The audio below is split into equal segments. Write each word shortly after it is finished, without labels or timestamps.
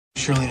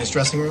Shirley in his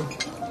dressing room?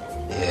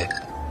 Yeah,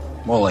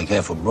 more like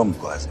half a broom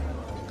closet.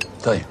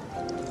 Tell you.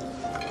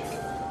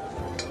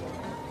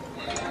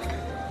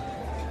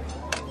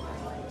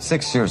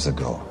 6 years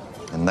ago,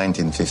 in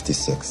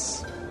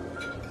 1956,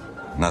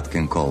 Nat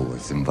King Cole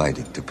was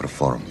invited to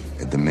perform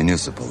at the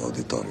Municipal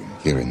Auditorium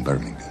here in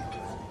Birmingham.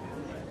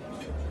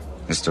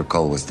 Mr.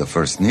 Cole was the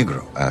first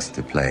Negro asked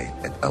to play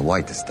at a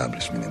white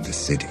establishment in the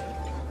city.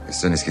 As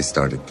soon as he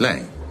started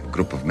playing, a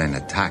group of men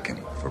attack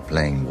him for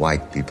playing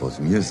white people's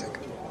music.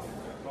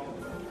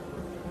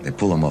 They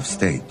pull him off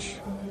stage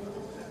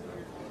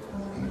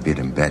and beat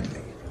him badly.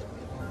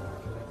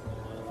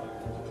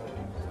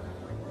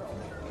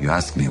 You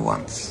asked me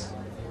once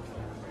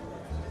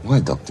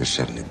why Dr.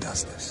 Shirley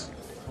does this.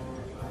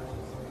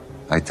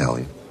 I tell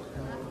you,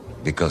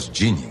 because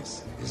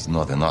genius is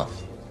not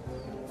enough.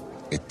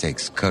 It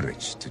takes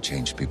courage to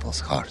change people's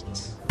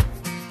hearts.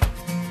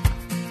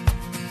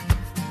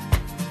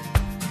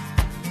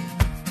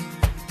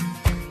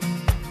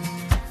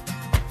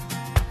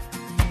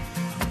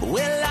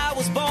 Well, I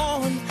was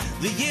born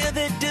the year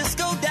that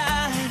disco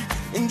died,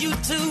 and you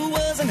too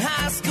was in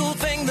high school.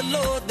 Thank the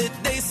Lord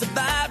that they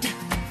survived.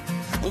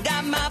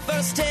 Got my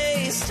first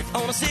taste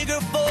on a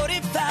cigarette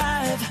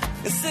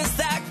 45, and since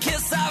that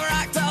kiss I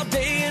rocked all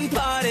day and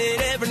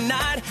partied every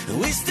night.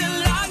 We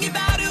still argue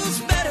about who's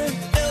better,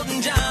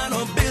 Elton John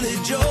or Billy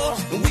Joel.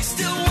 We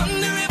still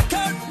wonder if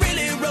Kurt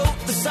really wrote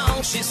the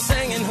song she's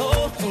singing.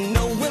 Oh,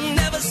 no, we'll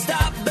never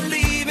stop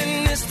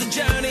believing it's the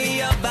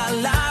journey of our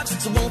lives.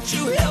 So won't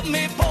you help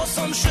me pour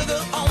some sugar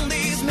on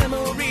these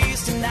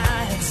memories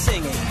tonight?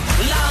 Singing,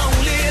 long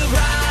live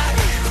rock,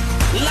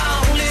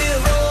 long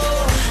live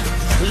roll,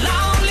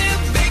 long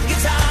live big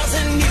guitars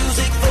and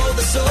music for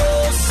the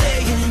soul.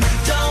 Saying,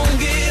 don't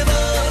give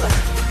up,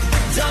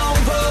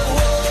 don't grow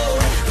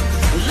old.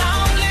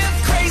 Long live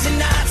crazy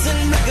nights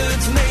and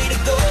records made of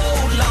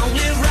gold. Long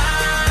live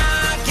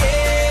rock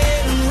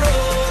and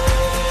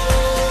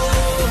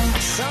roll.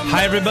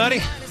 Hi,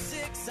 everybody.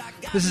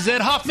 This is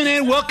Ed Hoffman,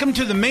 and welcome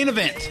to the main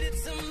event.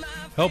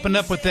 Opened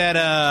up with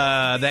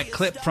that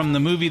clip from the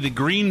movie The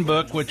Green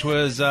Book, which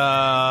was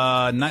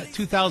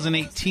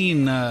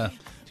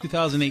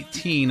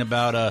 2018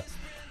 about a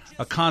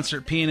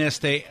concert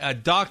pianist, a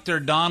Dr.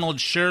 Donald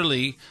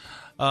Shirley,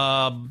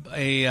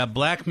 a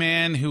black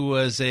man who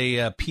was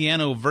a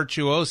piano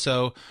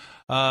virtuoso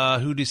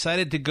who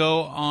decided to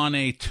go on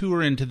a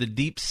tour into the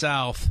Deep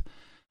South,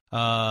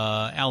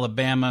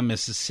 Alabama,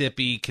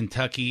 Mississippi,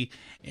 Kentucky,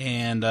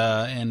 and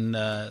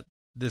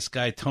this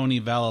guy Tony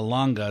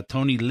Vallelonga,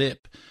 Tony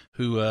Lip,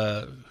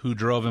 who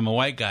drove him, a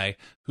white guy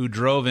who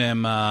drove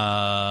him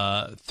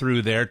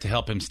through there to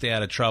help him stay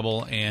out of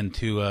trouble and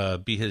to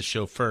be his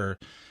chauffeur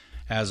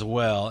as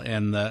well,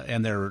 and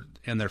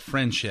their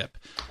friendship.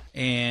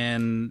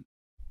 And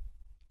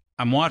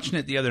I'm watching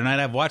it the other night.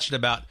 I've watched it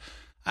about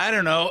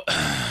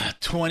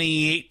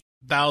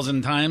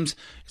 28,000 times.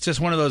 It's just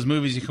one of those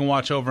movies you can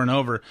watch over and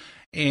over.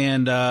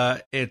 And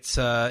it's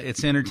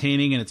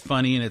entertaining, and it's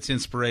funny, and it's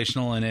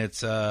inspirational, and it's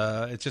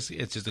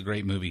just a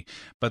great movie.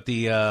 But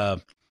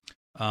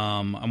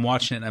I'm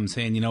watching it and I'm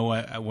saying, you know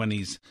what, when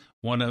he's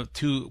one of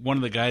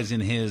the guys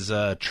in his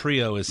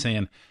trio is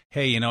saying,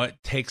 hey, you know,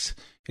 it takes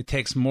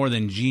more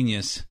than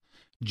genius,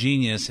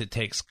 it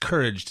takes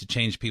courage to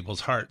change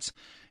people's hearts.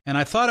 And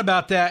I thought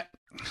about that.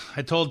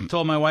 I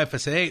told my wife, I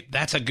said, hey,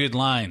 that's a good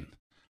line.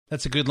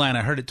 That's a good line.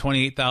 I heard it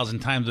 28,000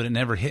 times, but it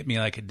never hit me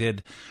like it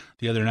did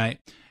the other night.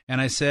 And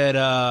I said,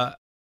 I'm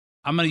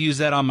going to use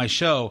that on my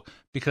show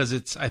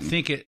because I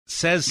think it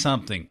says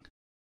something.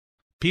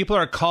 People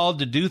are called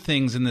to do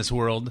things in this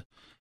world,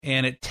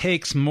 and it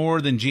takes more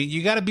than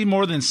you got to be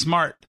more than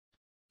smart.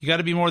 You got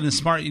to be more than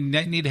smart. You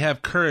need to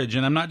have courage.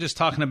 And I'm not just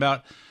talking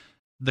about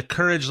the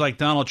courage like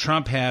Donald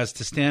Trump has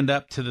to stand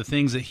up to the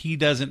things that he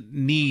doesn't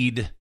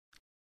need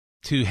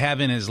to have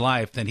in his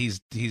life, that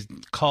he's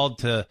called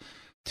to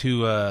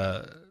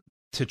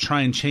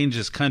try and change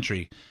this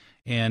country.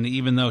 And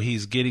even though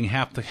he's getting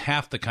half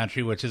the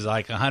country, which is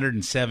like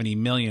 170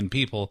 million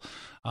people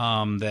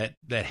that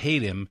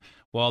hate him,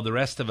 while the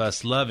rest of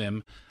us love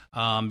him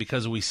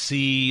because we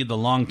see the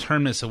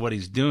long-termness of what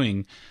he's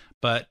doing.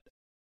 But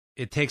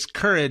it takes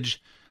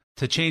courage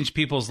to change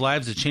people's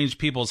lives, to change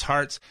people's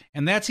hearts,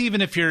 and that's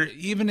even if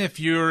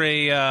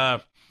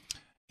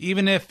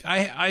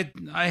I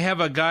have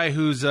a guy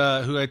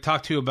who I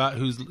talked to about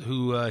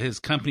who his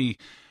company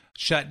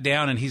shut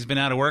down and he's been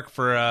out of work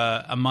for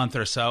a month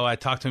or so. I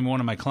talked to him, one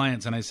of my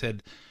clients, and I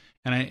said,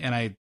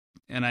 and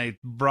I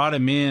brought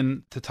him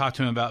in to talk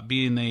to him about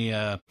being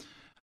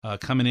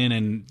coming in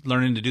and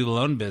learning to do the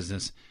loan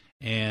business.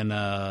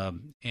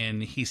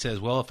 And he says,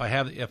 well,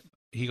 if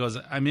he goes,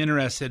 I'm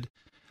interested.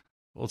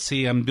 We'll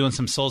see. I'm doing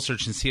some soul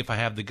search and see if I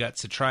have the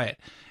guts to try it.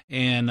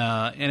 And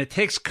it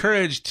takes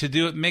courage to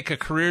do it, make a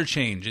career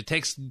change. It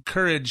takes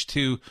courage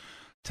to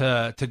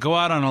go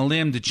out on a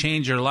limb to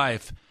change your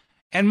life.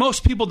 And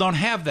most people don't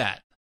have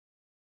that.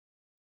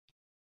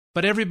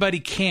 But everybody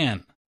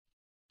can.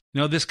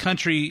 You know, this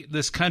country,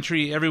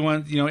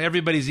 everyone, you know,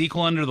 everybody's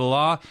equal under the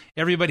law.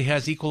 Everybody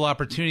has equal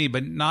opportunity,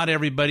 but not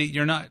everybody,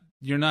 you're not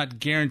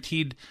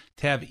guaranteed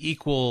to have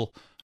equal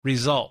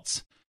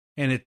results,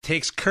 and it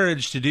takes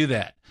courage to do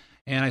that.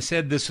 And I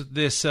said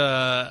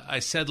I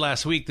said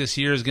last week, this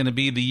year is going to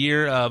be the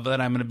year of that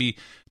I'm going to be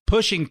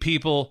pushing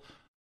people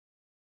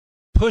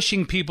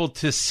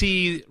to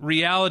see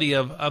reality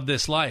of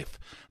this life,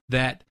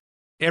 that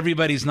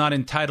everybody's not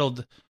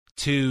entitled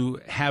to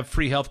have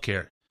free health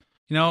care.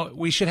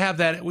 We should have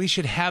that. We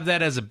should have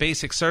that as a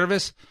basic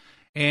service,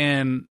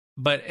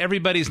 but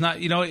everybody's not.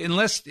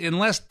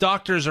 Unless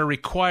doctors are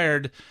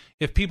required,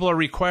 if people are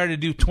required to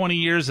do 20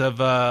 years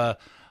of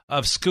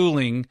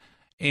schooling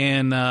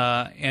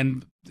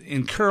and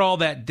incur all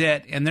that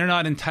debt, and they're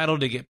not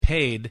entitled to get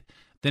paid,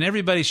 then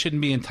everybody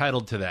shouldn't be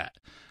entitled to that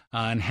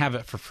and have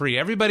it for free.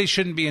 Everybody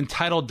shouldn't be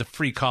entitled to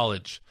free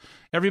college.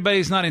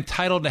 Everybody's not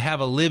entitled to have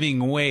a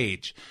living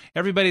wage.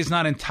 Everybody's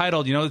not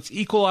entitled. It's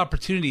equal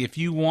opportunity. If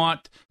you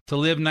want to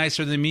live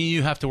nicer than me,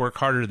 you have to work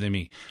harder than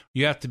me.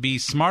 You have to be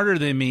smarter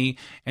than me,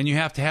 and you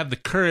have to have the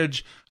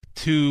courage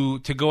to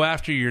go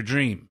after your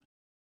dream.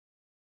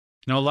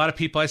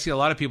 I see a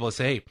lot of people that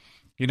say, hey,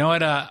 you know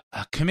what,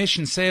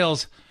 commission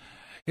sales,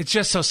 it's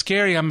just so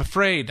scary. I'm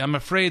afraid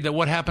that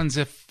what happens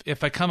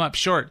if I come up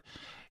short.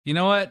 You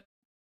know what?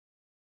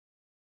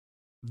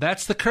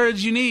 That's the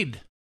courage you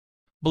need.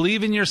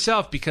 Believe in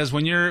yourself, because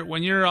when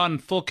you're on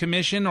full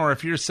commission, or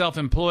if you're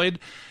self-employed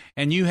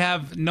and you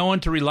have no one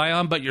to rely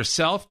on but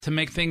yourself to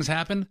make things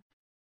happen,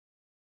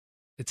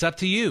 it's up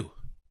to you.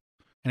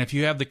 And if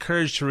you have the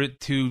courage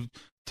to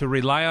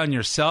rely on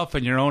yourself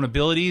and your own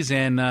abilities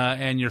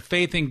and your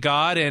faith in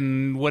God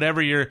and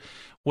whatever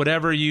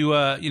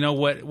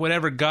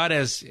God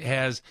has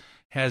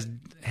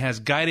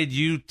guided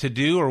you to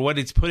do, or what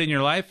it's put in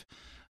your life,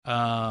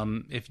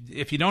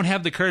 if you don't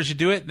have the courage to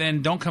do it,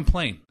 then don't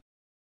complain.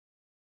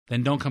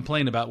 Then don't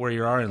complain about where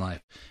you are in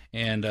life.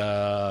 And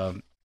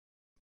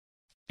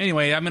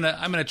anyway, I'm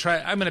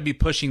gonna be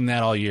pushing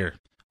that all year.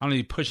 I'm gonna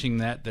be pushing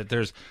that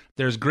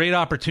there's great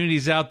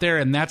opportunities out there,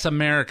 and that's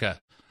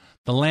America,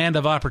 the land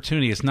of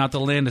opportunity. It's not the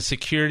land of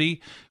security.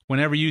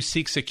 Whenever you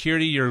seek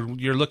security,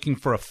 you're looking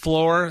for a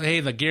floor. Hey,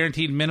 the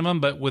guaranteed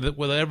minimum, but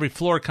with every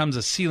floor comes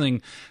a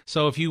ceiling.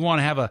 So if you want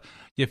to have a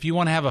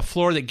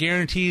floor that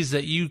guarantees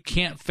that you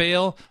can't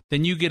fail,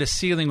 then you get a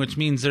ceiling, which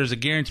means there's a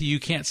guarantee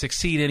you can't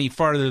succeed any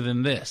farther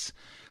than this.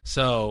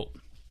 So,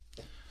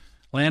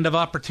 land of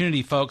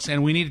opportunity, folks,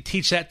 and we need to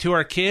teach that to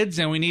our kids,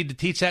 and we need to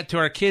teach that to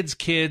our kids'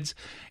 kids.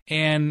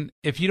 And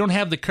if you don't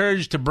have the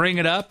courage to bring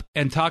it up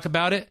and talk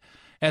about it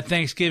at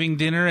Thanksgiving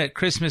dinner, at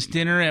Christmas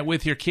dinner,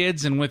 with your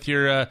kids and with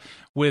your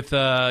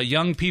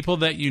young people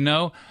that you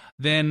know,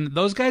 then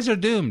those guys are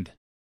doomed.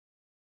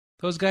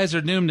 Those guys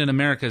are doomed, and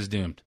America's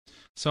doomed.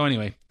 So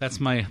anyway, that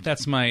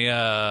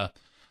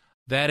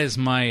is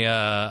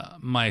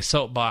my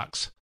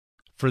soapbox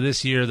for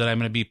this year, that I'm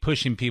going to be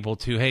pushing people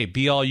to, hey,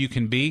 be all you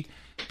can be.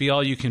 Be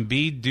all you can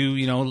be.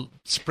 Do,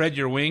 spread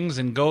your wings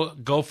and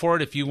go for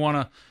it. If you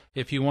want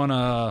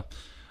to,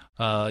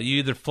 you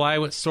either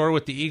soar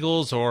with the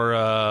eagles,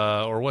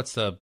 or what's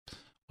the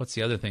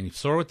other thing?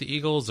 Soar with the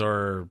eagles,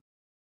 or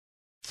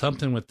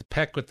something with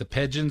the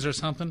pigeons or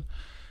something.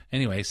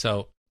 Anyway,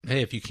 so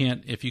hey, if you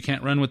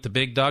can't run with the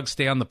big dogs,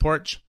 stay on the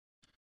porch.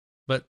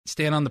 But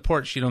staying on the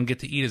porch, you don't get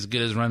to eat as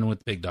good as running with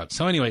the big dogs.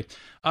 So anyway,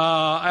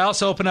 I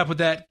also open up with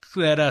that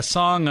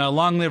song,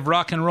 "Long Live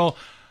Rock and Roll."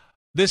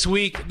 This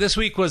week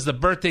was the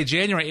birthday.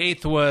 January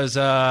 8th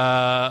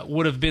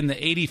would have been the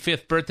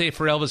 85th birthday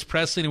for Elvis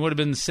Presley, and it would have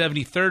been the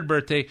 73rd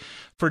birthday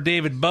for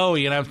David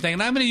Bowie. And I'm thinking,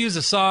 I'm going to use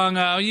a song.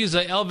 I'll use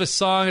an Elvis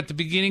song at the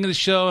beginning of the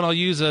show, and I'll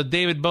use a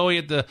David Bowie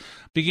at the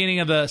beginning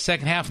of the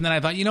second half. And then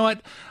I thought, you know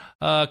what?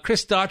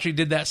 Chris Daughtry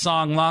did that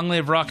song, "Long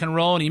Live Rock and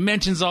Roll," and he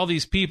mentions all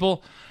these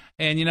people.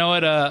 And you know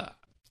what? I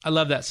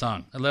love that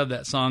song.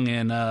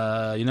 And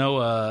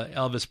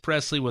Elvis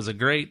Presley was a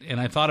great. And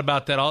I thought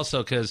about that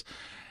also because,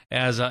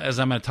 as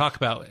I'm going to talk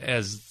about,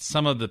 as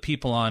some of the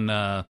people on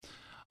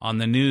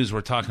the news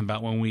were talking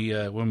about when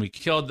we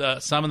killed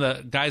some of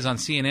the guys on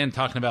CNN,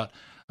 talking about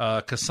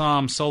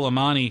Qasem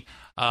Soleimani,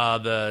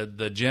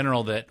 the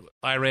general, that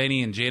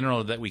Iranian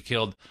general that we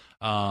killed.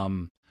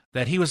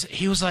 That he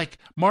was like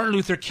Martin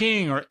Luther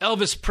King or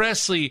Elvis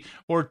Presley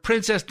or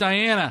Princess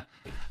Diana.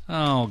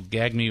 Oh,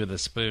 gag me with a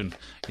spoon.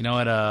 You know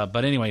what?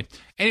 But anyway,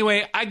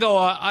 I go.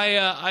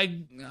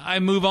 I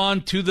move on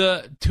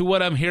to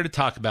what I'm here to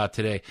talk about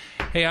today.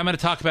 Hey, I'm going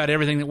to talk about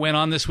everything that went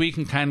on this week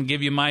and kind of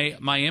give you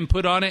my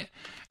input on it,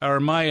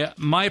 or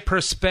my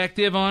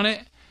perspective on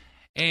it.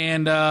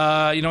 And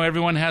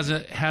everyone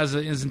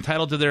is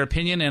entitled to their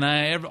opinion,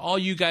 and all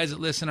you guys that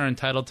listen are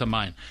entitled to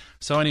mine.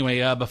 So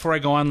anyway, before I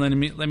go on, let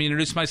me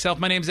introduce myself.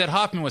 My name is Ed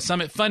Hoffman with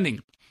Summit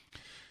Funding.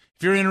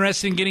 If you're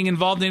interested in getting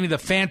involved in any of the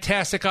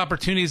fantastic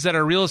opportunities that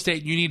are real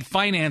estate, you need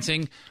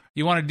financing,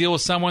 you want to deal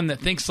with someone that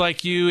thinks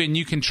like you and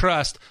you can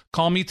trust,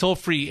 call me toll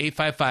free,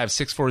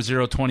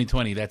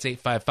 855-640-2020. That's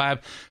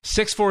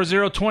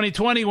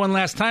 855-640-2020. One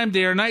last time,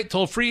 day or night,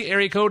 toll free,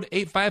 area code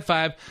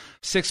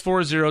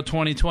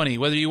 855-640-2020.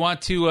 Whether you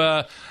want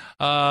to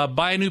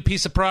buy a new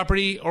piece of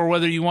property, or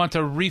whether you want to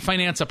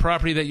refinance a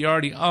property that you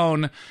already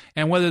own,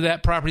 and whether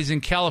that property is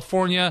in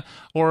California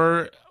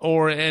or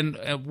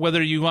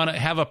whether you want to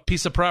have a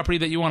piece of property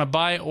that you want to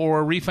buy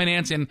or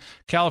refinance in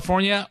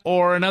California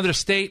or another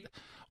state.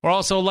 We're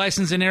also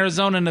licensed in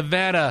Arizona,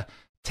 Nevada,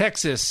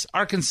 Texas,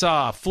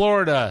 Arkansas,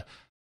 Florida,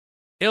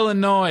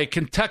 Illinois,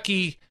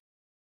 Kentucky,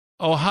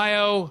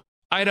 Ohio,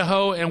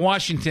 Idaho, and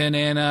Washington.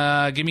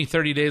 And give me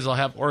 30 days, I'll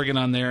have Oregon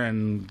on there,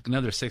 and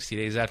another 60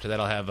 days after that,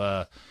 I'll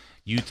have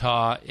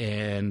Utah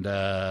and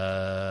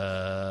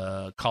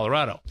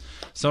Colorado.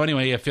 So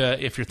anyway, if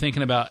you're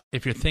thinking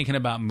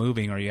about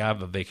moving, or you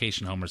have a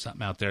vacation home or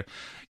something out there,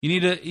 you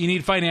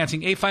need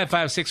financing.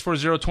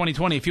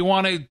 855-640-2020. If you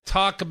want to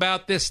talk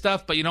about this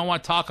stuff, but you don't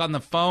want to talk on the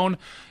phone,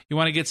 you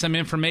want to get some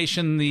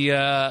information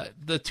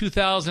the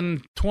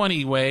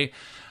 2020 way.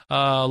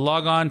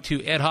 Log on to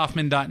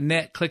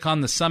edhoffman.net, click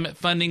on the Summit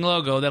Funding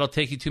logo. That'll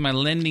take you to my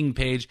lending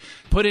page.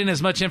 Put in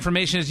as much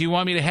information as you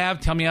want me to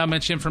have. Tell me how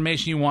much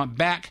information you want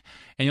back,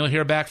 and you'll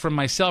hear back from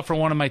myself or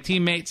one of my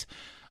teammates,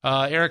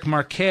 Eric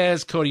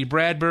Marquez, Cody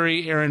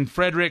Bradbury, Aaron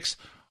Fredericks,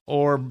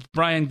 or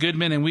Brian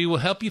Goodman, and we will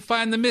help you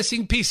find the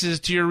missing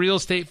pieces to your real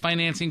estate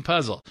financing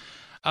puzzle.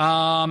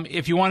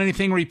 If you want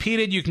anything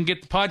repeated, you can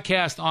get the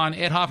podcast on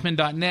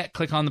edhoffman.net.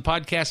 Click on the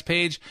podcast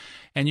page,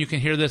 and you can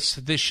hear this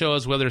show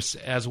as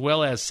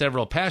well as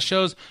several past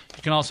shows.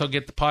 You can also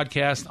get the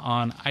podcast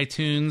on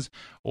iTunes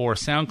or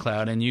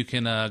SoundCloud, and you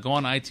can go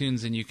on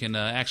iTunes and you can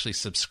actually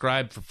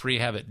subscribe for free,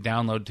 have it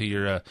download to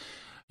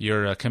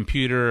your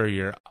computer or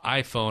your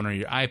iPhone or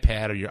your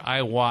iPad or your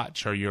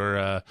iWatch or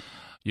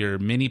your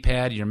mini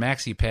pad, your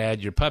maxi pad,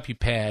 your puppy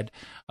pad,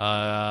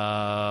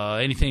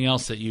 anything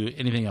else.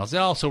 It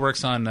also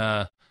works on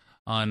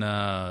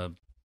what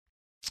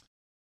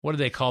do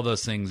they call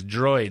those things?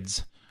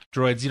 Droids.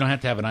 You don't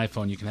have to have an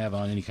iPhone. You can have it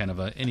on any kind of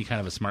a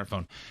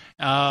smartphone,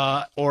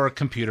 or a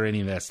computer,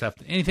 any of that stuff.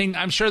 Anything.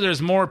 I'm sure there's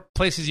more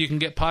places you can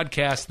get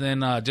podcasts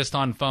than just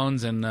on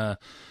phones and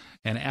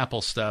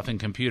Apple stuff and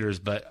computers,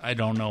 but I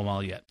don't know them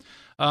all yet.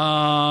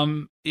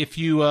 If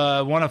you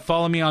want to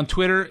follow me on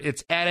Twitter,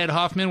 it's at Ed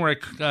Hoffman, where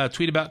I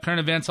tweet about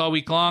current events all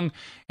week long.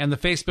 And the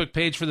Facebook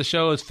page for the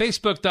show is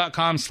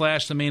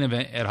facebook.com/the main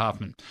event Ed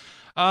Hoffman.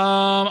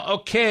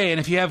 Okay, and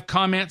if you have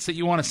comments that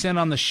you want to send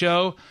on the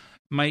show,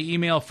 my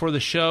email for the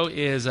show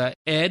is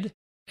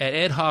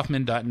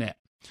ed@edhoffman.net.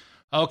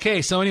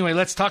 Okay, so anyway,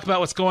 let's talk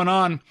about what's going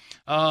on.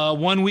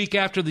 1 week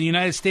after the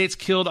United States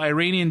killed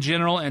Iranian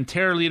general and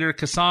terror leader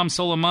Qasem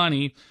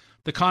Soleimani,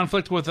 the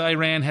conflict with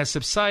Iran has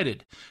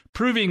subsided,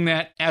 proving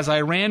that as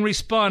Iran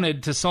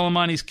responded to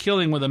Soleimani's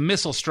killing with a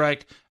missile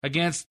strike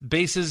against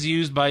bases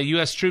used by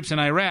U.S. troops in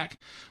Iraq,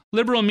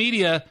 liberal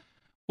media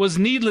was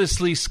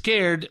needlessly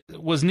scaring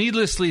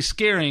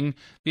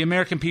the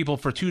American people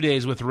for 2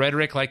 days with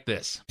rhetoric like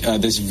this.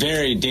 This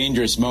very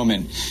dangerous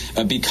moment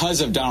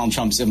because of Donald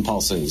Trump's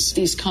impulses.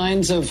 These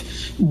kinds of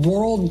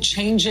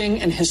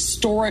world-changing and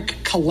historic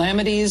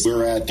calamities.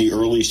 We're at the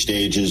early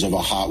stages of a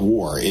hot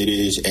war. It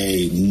is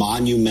a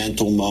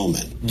monumental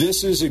moment.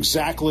 This is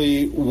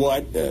exactly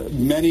what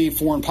many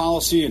foreign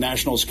policy and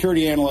national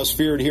security analysts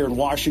feared here in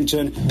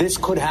Washington. This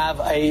could have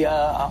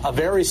a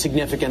very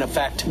significant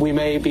effect. We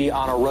may be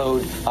on a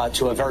road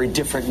to a very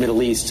different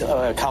Middle East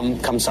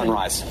come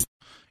sunrise.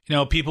 You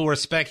know, people were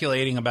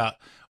speculating about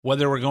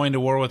whether we're going to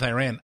war with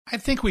Iran. I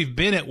think we've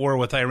been at war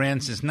with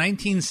Iran since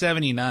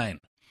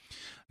 1979.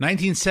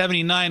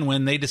 1979,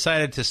 when they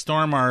decided to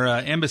storm our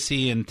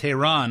embassy in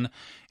Tehran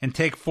and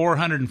take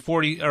 50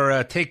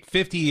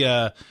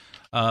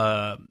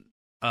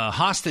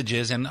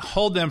 hostages and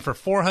hold them for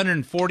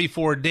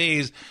 444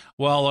 days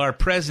while our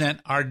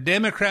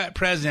Democrat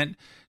president,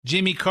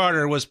 Jimmy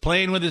Carter, was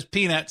playing with his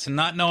peanuts and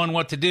not knowing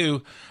what to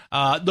do.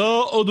 I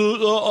don't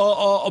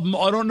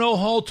know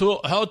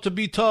how to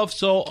be tough,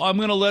 so I'm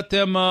going to let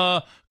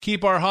them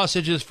keep our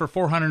hostages for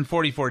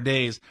 444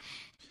 days.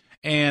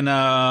 And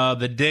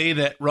the day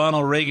that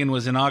Ronald Reagan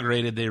was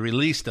inaugurated, they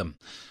released them.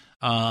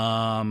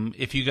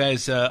 If you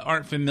guys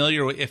aren't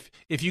familiar, if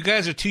you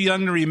guys are too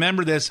young to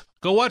remember this,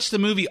 go watch the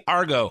movie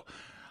Argo.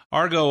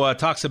 Argo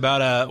talks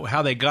about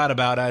how they got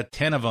about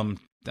 10 of them,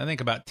 I think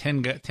about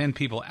 10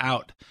 people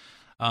out.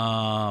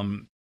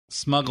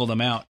 Smuggled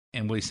them out,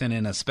 and we sent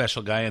in a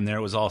special guy in there.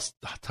 It was all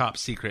top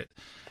secret,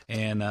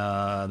 and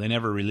they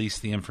never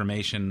released the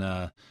information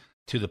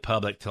to the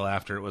public till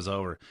after it was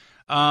over.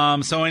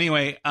 So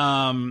anyway,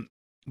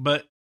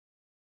 but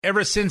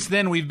ever since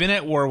then, we've been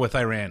at war with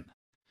Iran.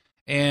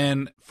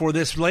 And for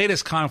this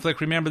latest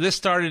conflict, remember, this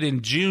started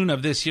in June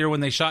of this year when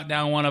they shot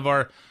down one of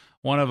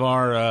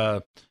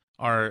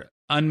our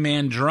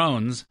unmanned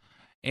drones,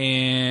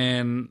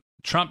 and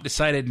Trump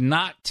decided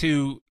not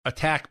to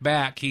attack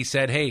back. He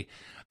said, "Hey,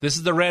 this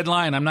is the red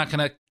line. I'm not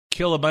going to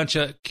kill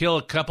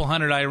a couple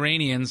hundred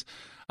Iranians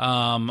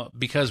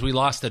because we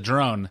lost a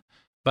drone.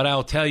 But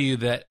I'll tell you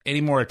that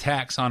any more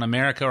attacks on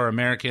America or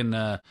American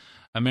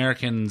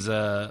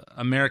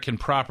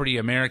property,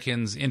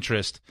 Americans'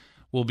 interest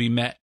will be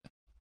met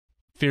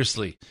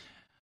fiercely."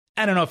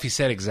 I don't know if he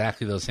said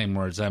exactly those same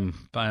words.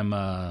 I'm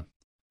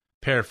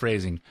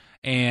paraphrasing.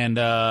 And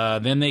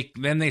then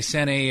they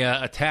sent a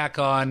attack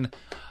on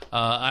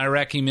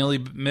Iraqi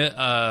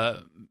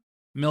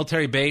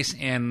military base,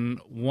 and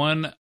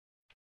one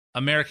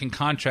American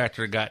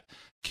contractor got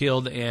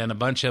killed, and a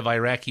bunch of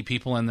Iraqi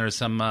people, and there's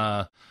some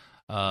and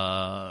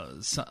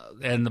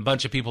a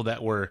bunch of people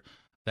that were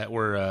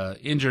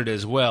injured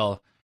as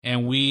well.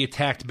 And we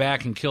attacked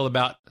back and killed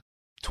about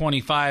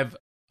 25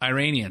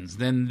 Iranians.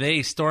 Then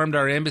they stormed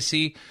our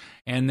embassy,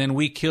 and then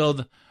we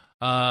killed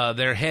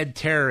their head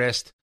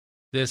terrorist,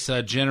 this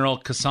General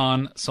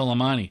Qasem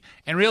Soleimani.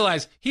 And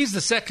realize he's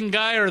the second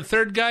guy or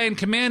third guy in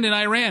command in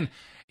Iran.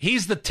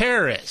 He's the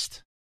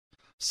terrorist.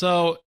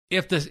 So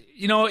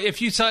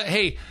if you saw,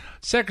 hey,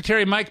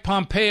 Secretary Mike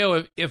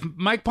Pompeo, if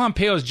Mike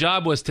Pompeo's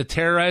job was to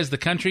terrorize the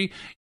country,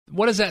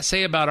 what does that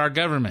say about our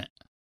government?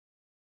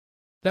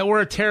 That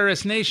we're a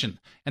terrorist nation.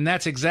 And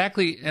that's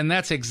exactly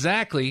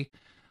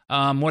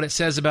what it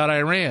says about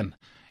Iran.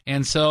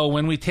 And so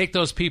when we take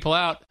those people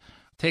out,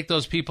 there's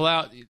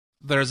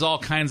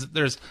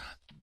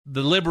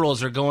the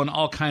liberals are going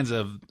all kinds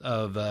of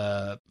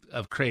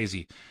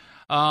crazy.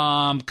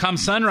 Come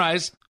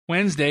sunrise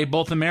Wednesday,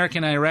 both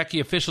American and Iraqi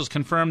officials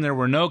confirmed there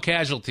were no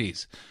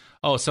casualties.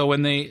 Oh, so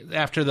when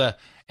after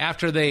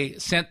they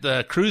sent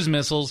the cruise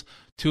missiles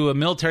to a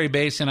military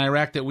base in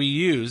Iraq that we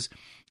use,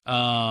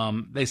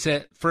 they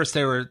said first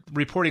they were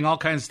reporting all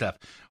kinds of stuff.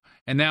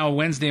 And now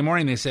Wednesday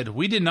morning they said,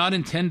 we did not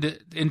intend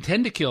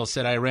to kill,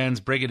 said Iran's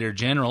Brigadier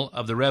General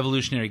of the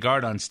Revolutionary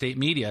Guard on state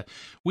media.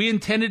 We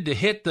intended to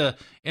hit the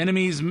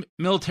enemy's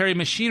military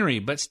machinery,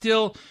 but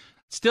still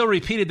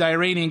repeated the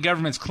Iranian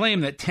government's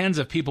claim that tens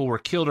of people were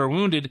killed or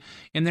wounded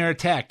in their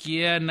attack.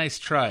 Yeah, nice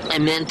try. I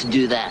meant to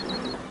do that.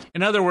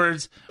 In other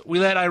words, we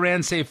let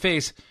Iran save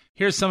face.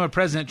 Here's some of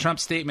President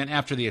Trump's statement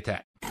after the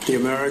attack. The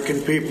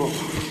American people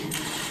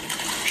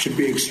should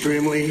be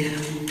extremely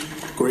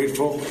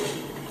grateful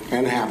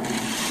and happy.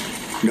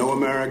 No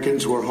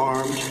Americans were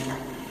harmed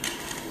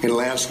in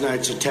last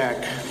night's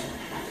attack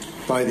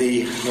by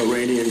the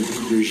Iranian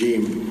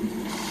regime.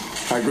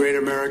 Our great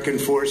American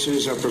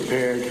forces are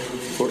prepared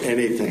for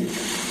anything.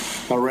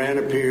 Iran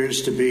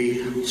appears to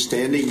be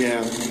standing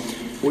down.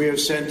 We have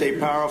sent a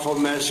powerful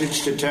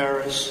message to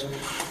terrorists.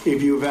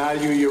 If you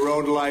value your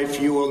own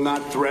life, you will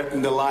not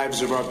threaten the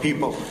lives of our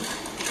people.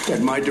 At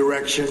my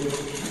direction,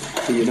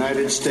 the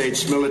United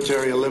States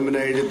military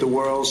eliminated the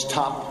world's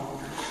top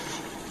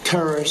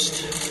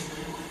terrorist,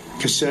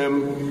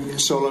 Qasem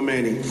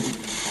Soleimani.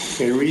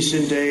 In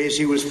recent days,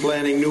 he was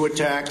planning new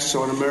attacks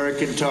on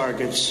American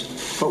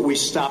targets, but we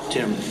stopped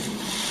him.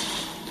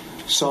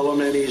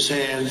 Soleimani's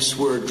hands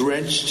were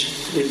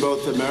drenched in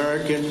both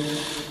American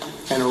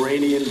and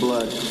Iranian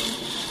blood.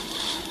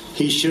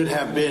 He should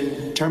have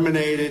been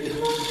terminated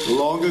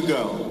long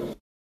ago.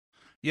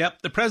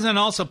 Yep, the president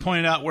also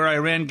pointed out where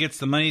Iran gets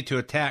the money to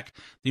attack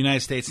the United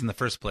States in the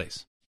first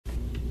place.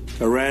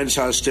 Iran's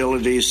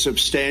hostilities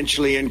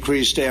substantially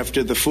increased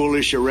after the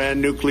foolish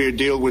Iran nuclear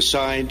deal was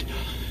signed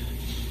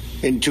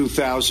in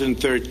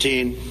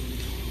 2013,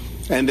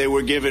 and they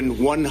were given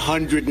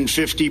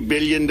 $150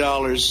 billion,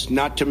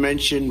 not to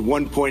mention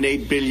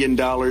 $1.8 billion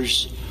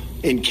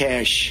in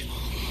cash.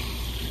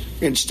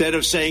 Instead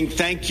of saying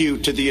thank you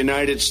to the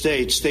United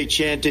States, they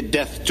chanted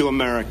death to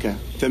America.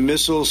 The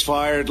missiles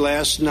fired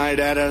last night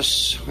at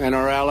us and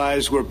our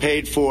allies were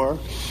paid for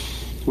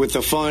with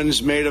the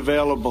funds made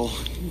available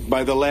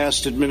by the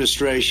last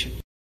administration.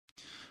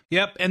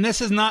 Yep, and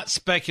this is not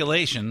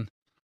speculation.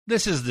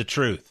 This is the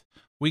truth.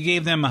 We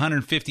gave them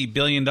 $150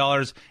 billion,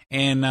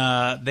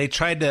 and they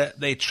tried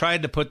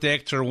to put the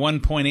extra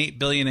 $1.8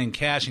 billion in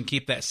cash and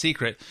keep that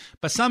secret.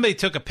 But somebody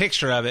took a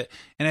picture of it,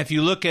 and if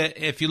you look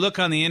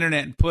on the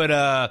internet and put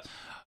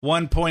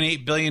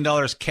 $1.8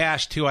 billion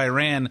cash to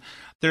Iran,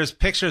 there's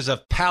pictures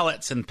of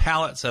pallets and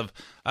pallets of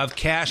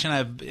cash,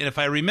 and if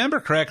I remember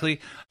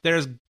correctly,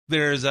 there's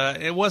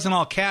it wasn't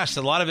all cash.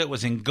 A lot of it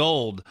was in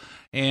gold,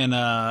 and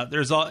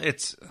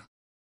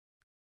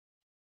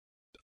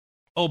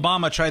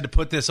Obama tried to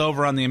put this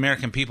over on the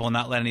American people and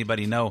not let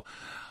anybody know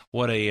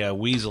what a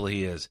weasel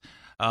he is.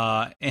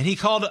 And he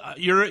called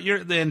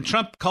then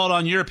Trump called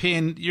on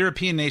European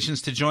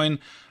nations to join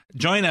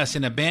us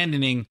in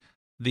abandoning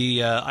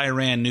the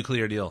Iran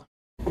nuclear deal.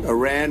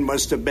 Iran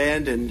must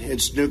abandon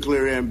its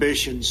nuclear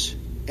ambitions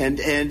and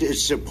end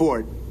its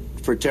support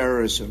for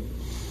terrorism.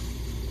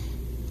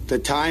 The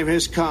time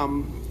has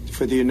come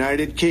for the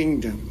United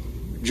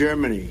Kingdom,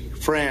 Germany,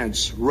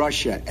 France,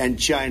 Russia, and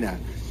China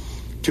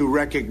to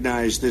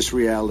recognize this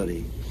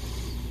reality.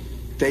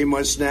 They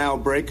must now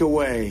break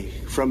away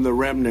from the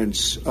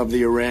remnants of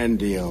the Iran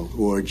deal,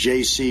 or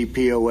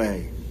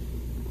JCPOA.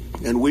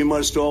 And we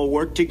must all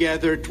work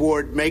together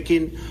toward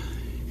making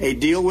a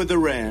deal with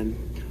Iran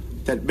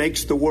that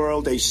makes the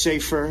world a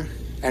safer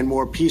and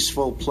more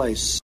peaceful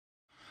place.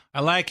 I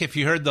like if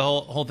you heard the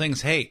whole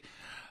thing's, hey,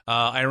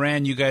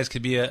 Iran, you guys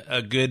could be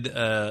a good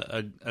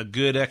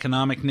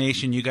economic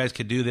nation. You guys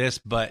could do this,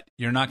 but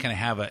you're not going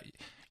to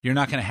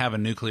have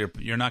nuclear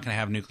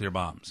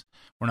bombs.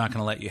 We're not going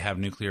to let you have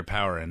nuclear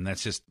power, and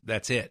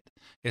that's it.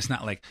 It's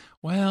not like,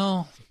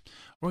 well,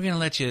 we're going to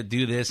let you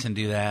do this and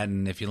do that,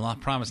 and if you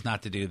promise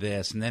not to do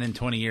this, and then in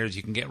 20 years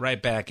you can get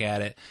right back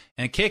at it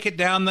and kick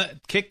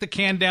the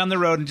can down the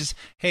road and just,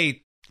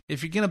 hey,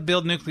 if you're going to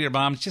build nuclear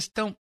bombs, just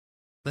don't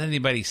let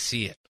anybody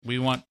see it. We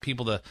want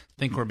people to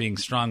think we're being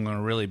strong when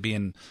we're really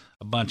being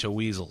a bunch of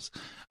weasels.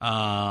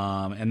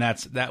 And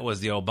that was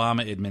the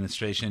Obama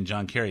administration and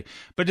John Kerry.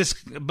 But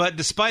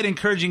despite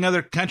encouraging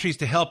other countries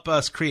to help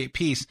us create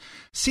peace,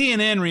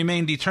 CNN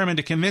remained determined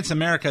to convince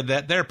America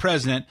that their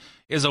president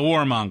is a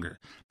warmonger.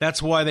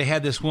 That's why they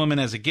had this woman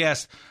as a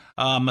guest,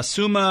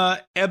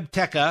 Masuma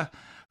Ebteka,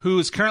 who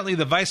is currently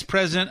the vice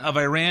president of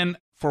Iran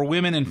for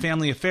Women and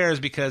Family Affairs,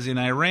 because in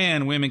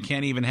Iran, women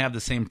can't even have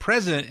the same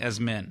president as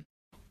men.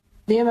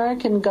 The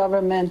American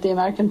government, the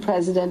American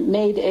president,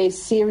 made a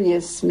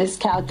serious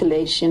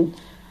miscalculation.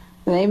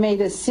 They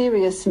made a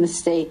serious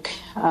mistake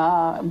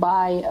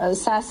by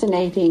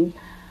assassinating,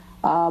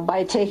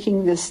 by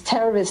taking this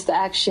terrorist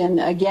action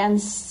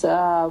against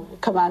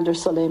Commander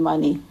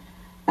Soleimani.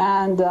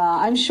 And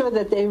I'm sure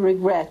that they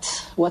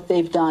regret what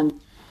they've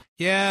done.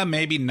 Yeah,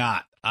 maybe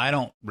not. I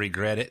don't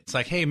regret it. It's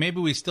like, hey, maybe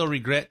we still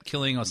regret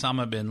killing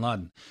Osama bin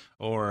Laden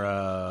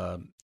or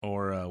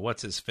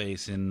what's his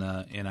face in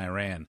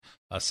Iran,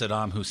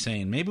 Saddam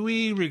Hussein. Maybe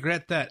we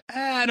regret that.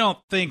 I don't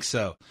think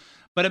so.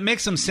 But it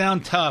makes them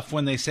sound tough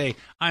when they say,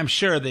 I'm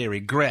sure they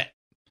regret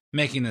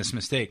making this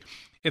mistake.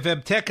 If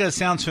Ebteka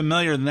sounds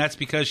familiar, then that's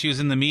because she was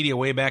in the media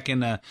way back in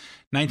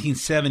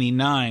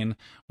 1979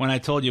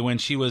 when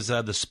she was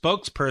the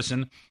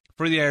spokesperson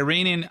for the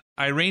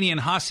Iranian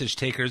hostage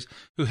takers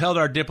who held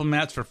our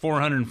diplomats for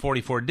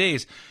 444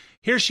 days.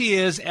 Here she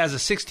is as a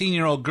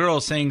 16-year-old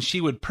girl saying she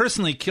would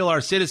personally kill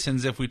our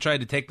citizens if we tried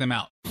to take them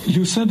out.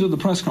 You said at the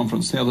press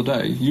conference the other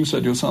day, you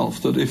said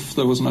yourself that if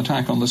there was an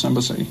attack on this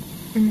embassy,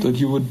 that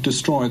you would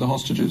destroy the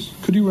hostages.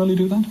 Could you really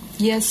do that?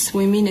 Yes,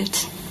 we mean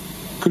it.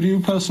 Could you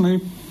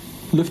personally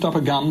lift up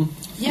a gun,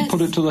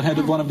 put it to the head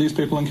of one of these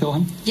people and kill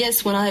him?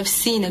 Yes, when I have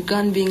seen a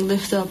gun being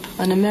lifted up,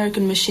 an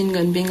American machine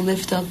gun being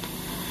lifted up,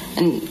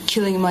 and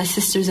killing my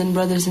sisters and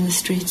brothers in the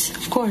streets.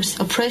 Of course,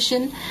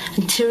 oppression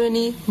and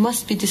tyranny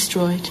must be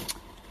destroyed.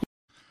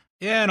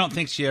 Yeah, I don't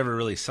think she ever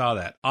really saw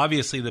that.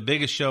 Obviously, the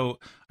biggest show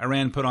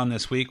Iran put on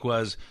this week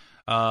was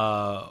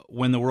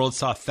when the world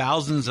saw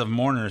thousands of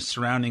mourners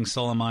surrounding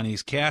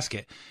Soleimani's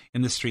casket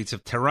in the streets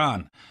of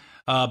Tehran.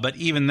 But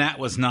even that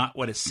was not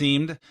what it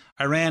seemed.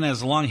 Iran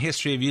has a long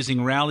history of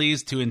using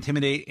rallies to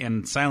intimidate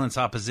and silence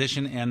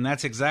opposition, and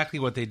that's exactly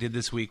what they did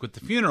this week with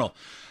the funeral.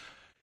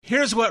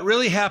 Here's what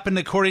really happened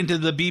according to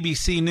the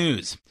BBC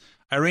News.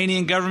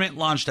 Iranian government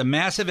launched a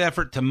massive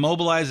effort to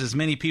mobilize as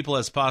many people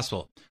as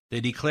possible. They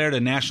declared a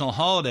national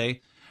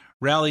holiday,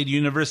 rallied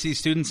university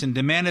students, and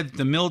demanded that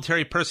the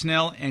military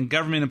personnel and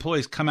government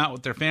employees come out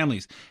with their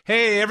families.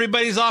 Hey,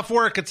 everybody's off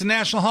work. It's a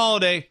national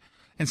holiday.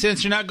 And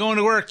since you're not going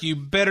to work, you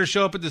better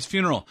show up at this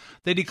funeral.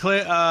 They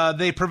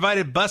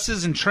provided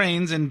buses and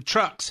trains and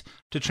trucks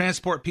to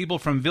transport people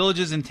from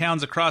villages and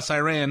towns across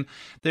Iran.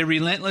 They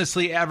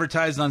relentlessly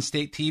advertised on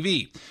state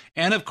TV.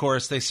 And, of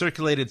course, they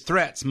circulated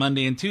threats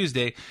Monday and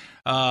Tuesday.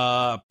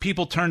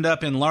 People turned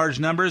up in large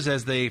numbers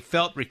as they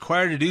felt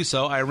required to do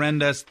so. Iran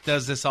does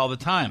this all the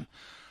time.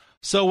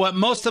 So what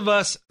most of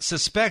us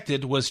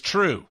suspected was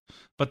true.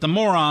 But the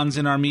morons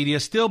in our media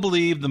still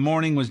believe the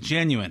mourning was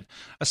genuine,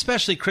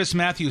 especially Chris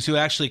Matthews, who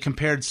actually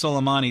compared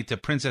Soleimani to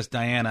Princess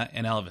Diana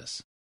and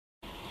Elvis.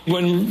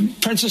 When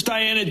Princess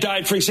Diana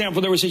died, for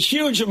example, there was a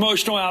huge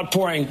emotional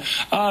outpouring.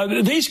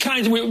 Elvis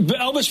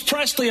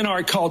Presley in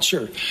our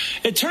culture.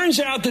 It turns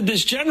out that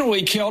this general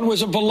we killed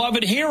was a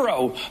beloved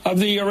hero of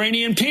the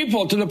Iranian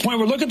people, to the point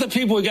where, look at the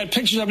people we got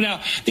pictures of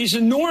now, these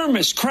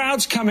enormous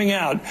crowds coming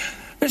out.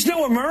 There's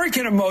no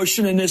American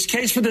emotion in this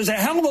case, but there's a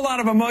hell of a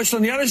lot of emotion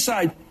on the other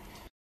side.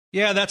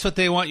 Yeah, that's what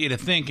they want you to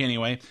think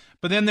anyway.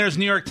 But then there's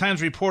New York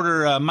Times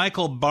reporter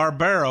Michael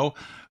Barbaro,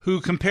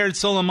 who compared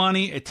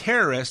Soleimani, a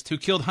terrorist who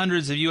killed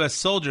hundreds of U.S.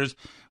 soldiers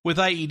with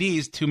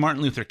IEDs, to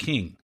Martin Luther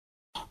King.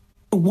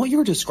 What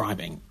you're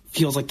describing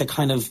feels like the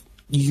kind of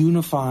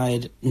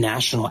unified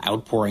national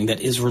outpouring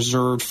that is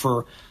reserved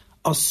for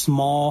a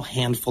small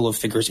handful of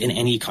figures in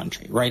any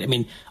country, right? I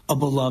mean, a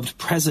beloved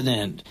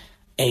president,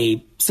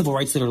 a civil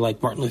rights leader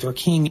like Martin Luther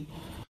King.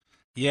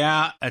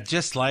 Yeah,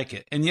 just like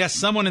it. And yes,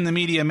 someone in the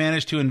media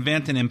managed to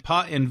invent an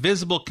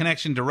invisible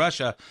connection to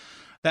Russia.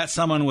 That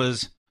someone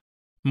was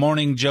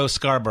Morning Joe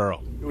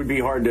Scarborough. It would be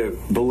hard to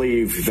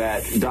believe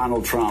that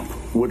Donald Trump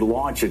would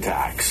launch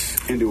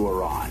attacks into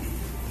Iran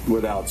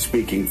without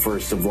speaking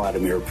first of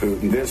Vladimir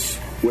Putin. This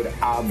would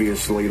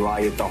obviously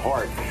lie at the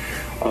heart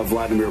of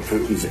Vladimir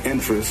Putin's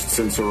interest,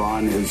 since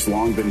Iran has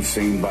long been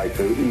seen by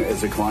Putin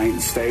as a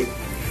client state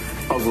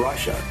of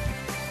Russia.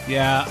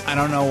 Yeah, I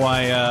don't know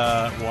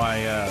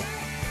why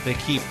they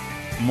keep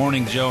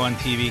Morning Joe on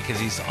TV, because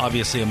he's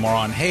obviously a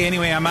moron. Hey,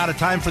 anyway, I'm out of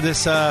time for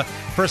this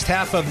first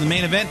half of the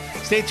main event.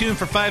 Stay tuned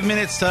for 5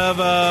 minutes of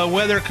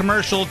weather,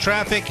 commercial,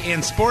 traffic,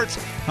 and sports.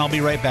 And I'll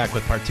be right back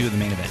with part 2 of the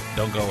main event.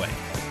 Don't go away.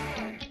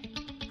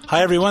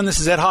 Hi, everyone. This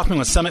is Ed Hoffman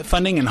with Summit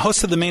Funding and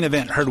host of the main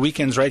event, heard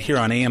weekends right here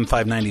on AM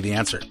 590 The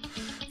Answer.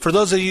 For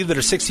those of you that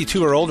are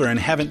 62 or older and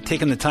haven't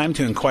taken the time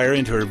to inquire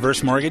into a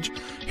reverse mortgage,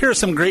 here are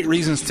some great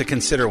reasons to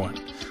consider one.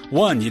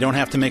 1, you don't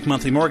have to make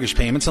monthly mortgage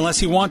payments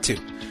unless you want to.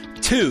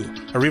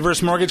 2, a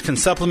reverse mortgage can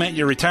supplement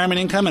your retirement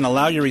income and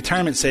allow your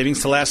retirement savings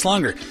to last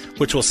longer,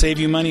 which will save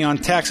you money on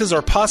taxes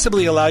or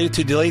possibly allow you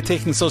to delay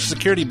taking Social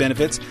Security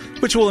benefits,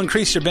 which will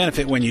increase your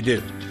benefit when you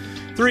do.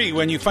 3,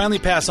 when you finally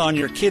pass on,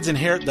 your kids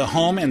inherit the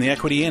home and the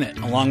equity in it,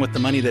 along with the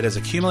money that has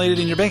accumulated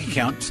in your bank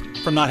accounts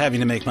from not having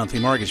to make monthly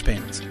mortgage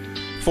payments.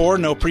 4,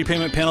 no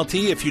prepayment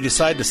penalty if you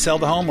decide to sell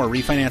the home or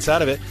refinance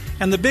out of it.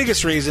 And the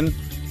biggest reason,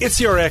 it's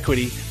your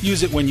equity.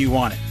 Use it when you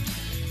want it.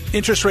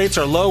 Interest rates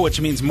are low,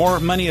 which means more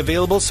money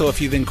available, so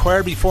if you've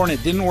inquired before and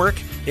it didn't work,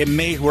 it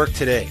may work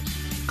today.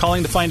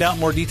 Calling to find out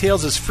more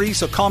details is free,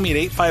 so call me at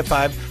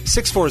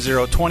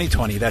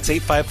 855-640-2020. That's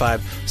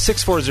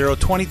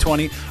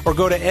 855-640-2020, or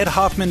go to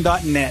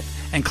edhoffman.net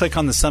and click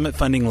on the Summit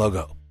Funding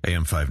logo.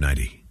 AM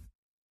 590,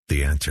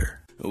 The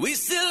Answer. We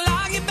still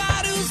argue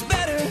about who's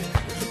better,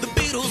 the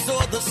Beatles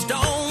or the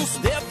Stones.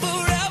 They're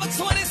forever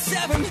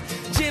 27,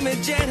 Jimmy,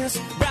 Janis,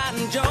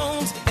 Brian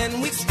Jones.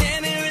 And we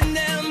stand here in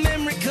their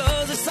memory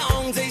cause the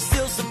songs, they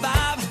still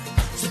survive.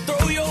 So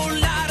throw your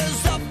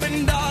lighters up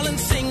and darling,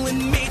 sing with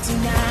me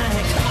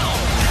tonight. Come on.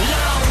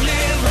 Long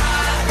live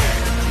rock,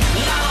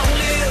 long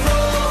live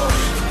roll,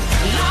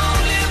 long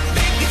live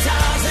big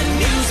guitars and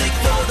music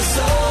for the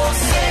soul.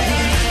 Say,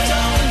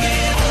 don't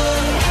give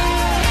up,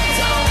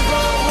 don't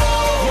grow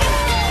old.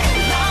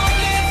 Long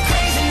live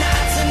crazy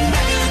nights and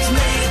records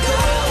made of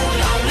gold.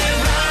 Long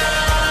live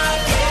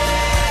rock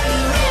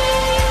and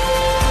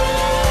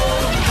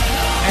roll.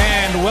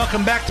 And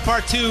welcome back to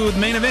part 2 of the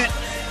main event.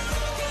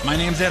 My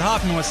name's Ed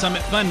Hoffman with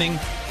Summit Funding.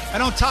 I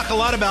don't talk a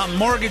lot about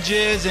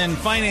mortgages and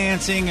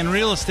financing and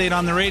real estate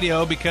on the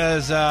radio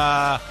because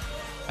I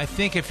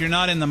think if you're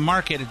not in the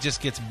market, it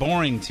just gets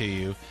boring to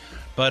you.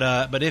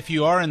 But if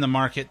you are in the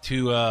market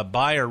to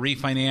buy or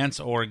refinance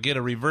or get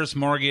a reverse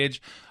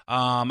mortgage,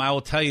 I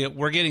will tell you,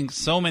 we're getting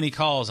so many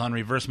calls on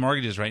reverse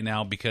mortgages right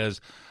now because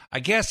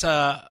I guess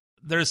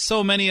there's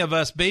so many of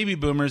us baby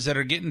boomers that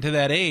are getting to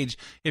that age.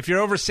 If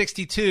you're over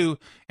 62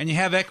 and you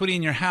have equity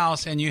in your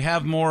house and you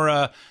have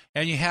more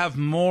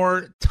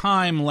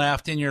time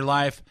left in your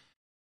life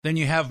than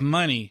you have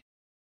money,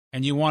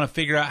 and you want to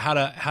figure out how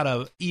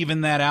to even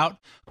that out,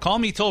 call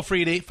me toll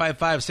free at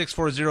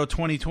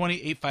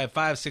 855-640-2020,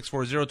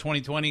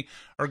 855-640-2020,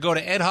 or go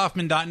to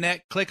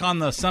edhoffman.net, click on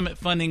the Summit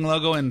Funding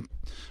logo, and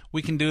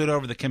we can do it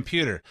over the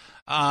computer.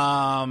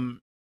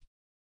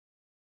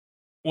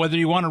 Whether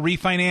you want to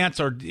refinance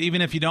or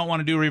even if you don't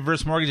want to do a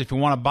reverse mortgage, if you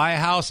want to buy a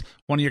house,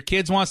 one of your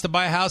kids wants to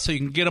buy a house so you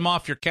can get them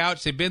off your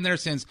couch. They've been there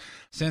since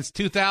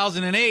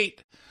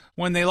 2008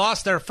 when they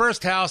lost their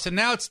first house, and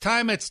now it's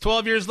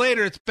 12 years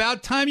later. It's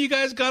about time you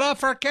guys got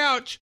off our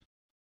couch.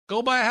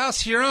 Go buy a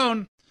house of your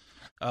own.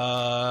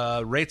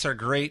 Rates are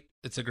great.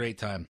 It's a great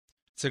time.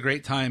 It's a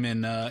great time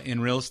in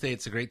real estate.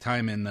 It's a great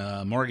time in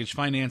mortgage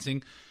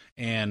financing,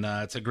 and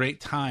it's a great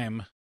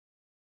time.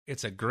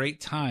 It's a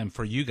great time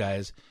for you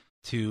guys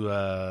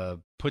to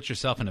put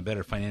yourself in a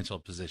better financial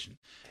position.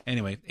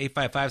 Anyway,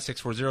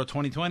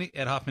 855-640-2020,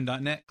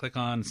 edhoffman.net, click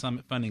on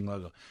Summit Funding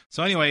logo.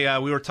 So anyway,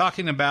 we were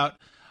talking about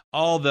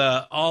all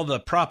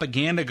the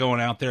propaganda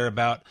going out there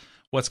about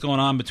what's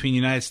going on between the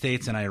United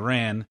States and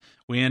Iran.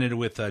 We ended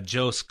with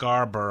Joe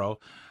Scarborough,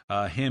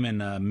 him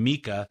and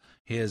Mika,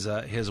 his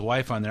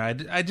wife on there.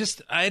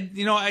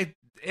 MSNBC,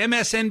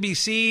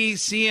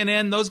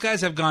 CNN, those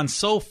guys have gone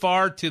so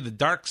far to the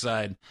dark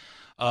side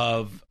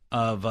of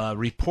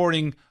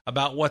reporting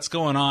about what's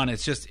going on.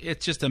 It's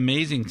just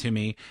amazing to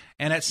me.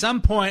 And at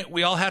some point,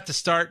 we all have to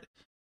start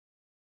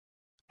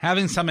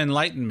having some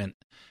enlightenment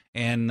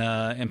and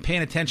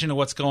paying attention to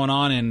what's going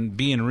on and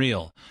being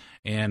real.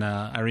 And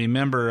I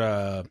remember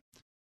a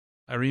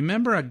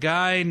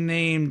guy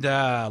named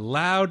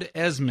Loud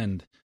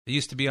Esmond that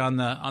used to be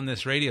on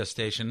this radio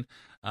station.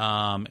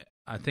 I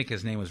think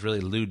his name was really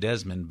Lou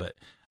Desmond, but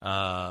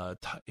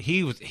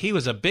he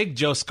was a big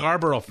Joe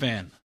Scarborough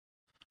fan.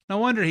 No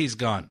wonder he's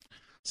gone.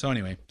 So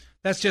anyway,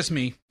 that's just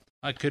me.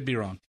 I could be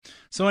wrong.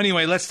 So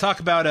anyway, let's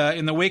talk about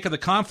in the wake of the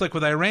conflict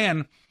with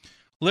Iran,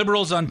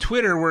 liberals on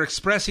Twitter were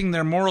expressing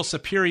their moral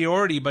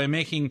superiority by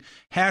making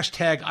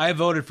hashtag I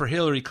voted for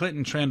Hillary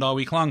Clinton trend all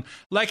week long.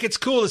 Like it's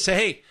cool to say,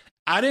 hey,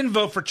 I didn't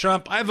vote for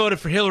Trump. I voted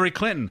for Hillary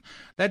Clinton.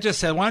 That just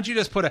said, why don't you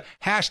just put a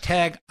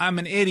hashtag I'm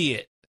an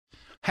idiot.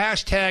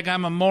 Hashtag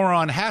I'm a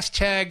moron.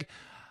 Hashtag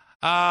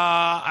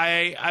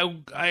I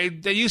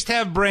used to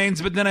have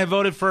brains, but then I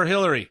voted for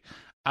Hillary.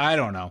 I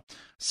don't know.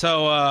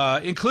 So,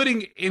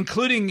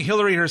 including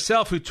Hillary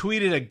herself, who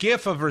tweeted a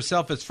GIF of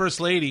herself as First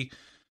Lady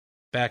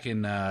back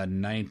in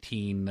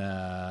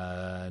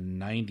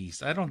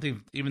 1990s. I don't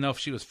even know if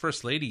she was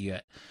First Lady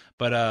yet,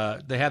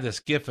 but they have this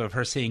GIF of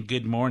her saying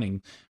 "Good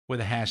morning"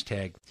 with a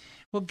hashtag.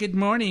 Well, good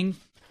morning.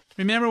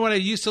 Remember what I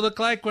used to look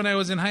like when I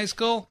was in high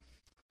school?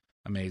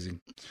 Amazing.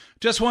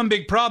 Just one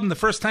big problem. The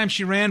first time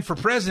she ran for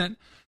president,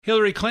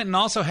 Hillary Clinton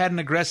also had an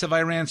aggressive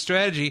Iran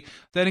strategy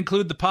that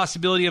included the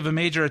possibility of a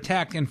major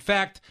attack. In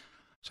fact,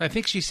 I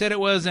think she said it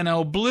was an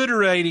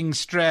obliterating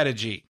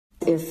strategy.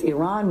 If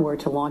Iran were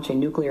to launch a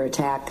nuclear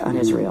attack on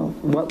Israel,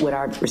 what would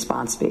our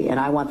response be? And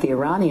I want the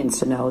Iranians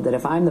to know that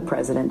if I'm the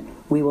president,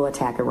 we will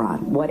attack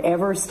Iran.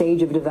 Whatever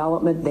stage of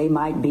development they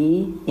might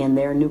be in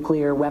their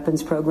nuclear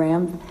weapons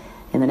program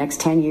in the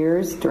next 10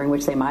 years, during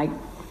which they might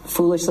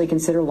foolishly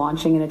consider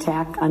launching an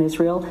attack on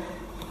Israel,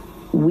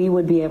 we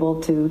would be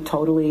able to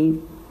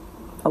totally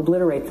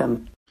obliterate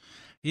them.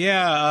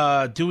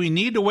 Yeah, do we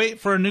need to wait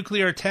for a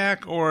nuclear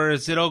attack, or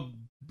do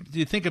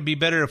you think it'd be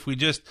better if we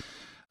just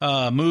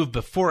move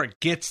before it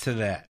gets to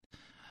that?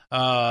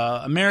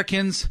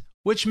 Americans,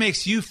 which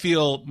makes you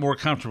feel more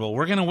comfortable?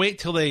 We're going to wait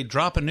till they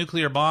drop a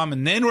nuclear bomb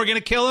and then we're going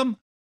to kill them?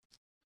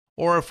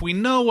 Or if we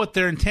know what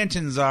their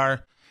intentions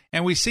are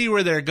and we see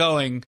where they're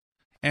going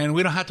and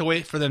we don't have to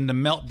wait for them to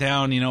melt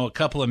down, a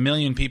couple of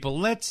million people,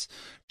 let's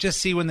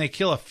just see when they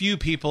kill a few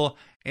people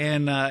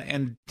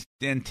and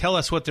tell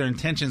us what their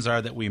intentions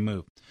are that we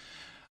move.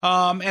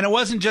 And it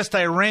wasn't just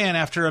Iran.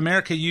 After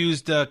America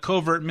used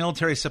covert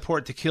military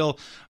support to kill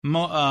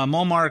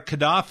Muammar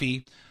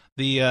Gaddafi,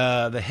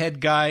 the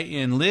head guy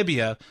in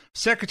Libya,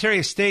 Secretary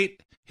of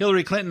State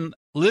Hillary Clinton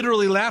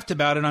literally laughed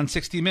about it on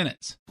 60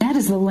 Minutes. That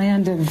is the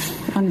land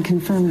of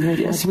unconfirmed videos.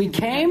 Yes, we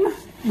came,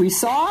 we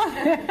saw,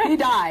 he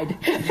died.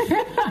 Did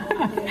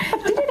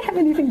it have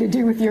anything to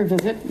do with your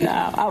visit?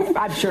 No,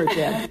 I'm sure it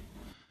did.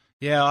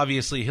 Yeah,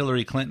 obviously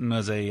Hillary Clinton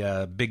was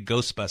a big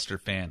Ghostbuster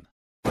fan.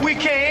 We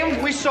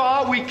came, we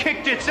saw, we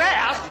kicked its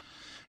ass.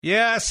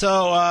 Yeah,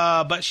 so,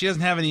 but she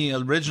doesn't have any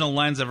original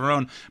lines of her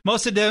own.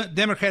 Most of the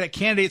Democratic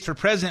candidates for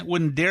president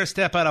wouldn't dare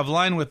step out of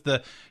line with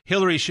the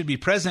Hillary should be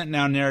president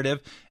now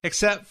narrative,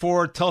 except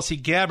for Tulsi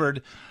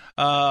Gabbard,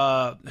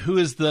 who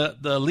is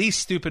the least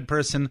stupid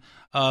person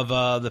of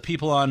the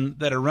people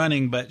that are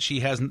running, but she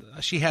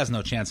has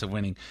no chance of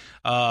winning.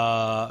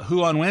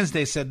 Who on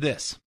Wednesday said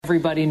this.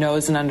 Everybody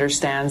knows and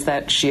understands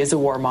that she is a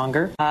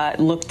warmonger.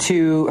 Look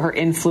to her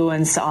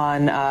influence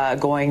on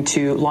going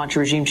to launch a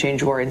regime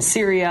change war in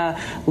Syria,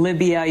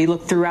 Libya. You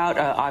look throughout,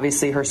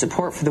 obviously, her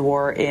support for the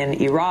war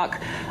in Iraq.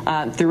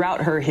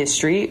 Throughout her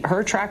history,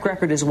 her track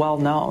record is well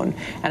known.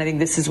 And I think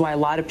this is why a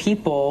lot of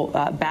people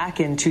back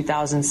in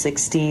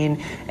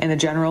 2016 in the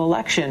general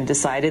election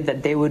decided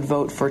that they would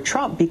vote for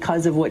Trump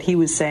because of what he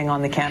was saying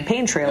on the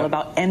campaign trail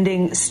about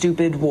ending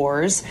stupid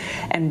wars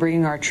and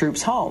bringing our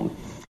troops home.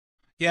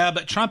 Yeah,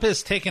 but Trump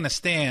has taken a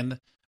stand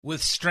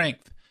with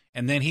strength,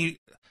 and then he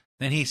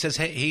says,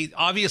 hey, he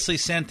obviously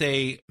sent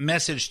a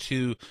message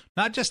to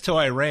not just to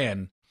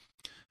Iran,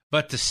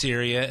 but to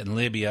Syria and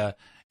Libya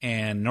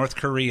and North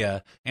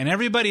Korea and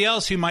everybody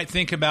else who might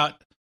think about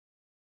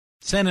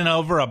sending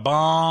over a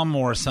bomb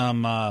or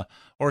some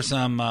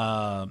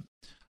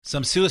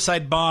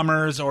suicide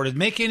bombers or to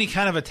make any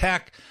kind of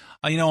attack.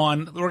 We're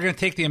going to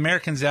take the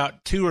Americans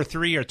out 2 or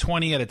 3 or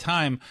 20 at a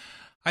time.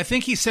 I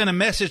think he sent a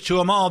message to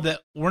them all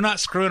that we're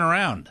not screwing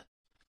around.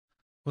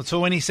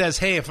 So when he says,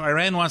 hey, if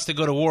Iran wants to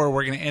go to war,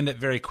 we're going to end it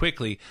very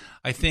quickly,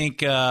 I think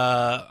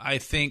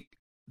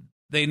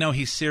they know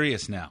he's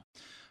serious now.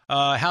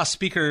 House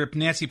Speaker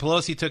Nancy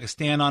Pelosi took a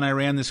stand on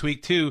Iran this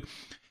week, too,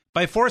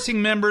 by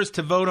forcing members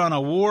to vote on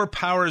a war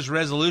powers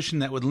resolution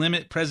that would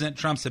limit President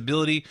Trump's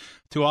ability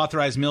to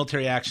authorize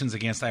military actions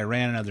against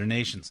Iran and other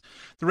nations.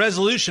 The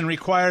resolution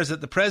requires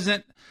that the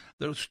president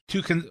to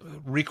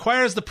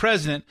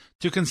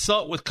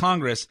consult with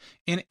Congress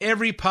in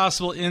every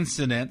possible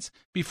incident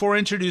before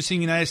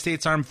introducing United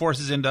States armed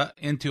forces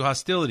into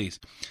hostilities.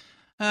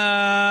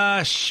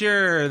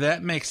 Sure,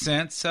 that makes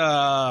sense.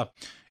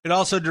 It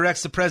also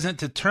directs the president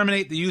to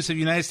terminate the use of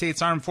United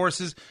States armed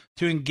forces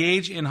to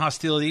engage in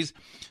hostilities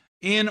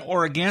in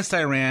or against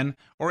Iran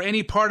or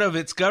any part of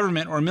its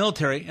government or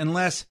military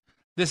unless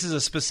this is a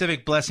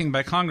specific blessing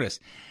by Congress.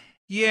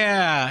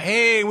 Yeah,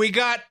 hey, we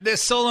got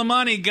this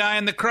Soleimani guy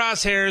in the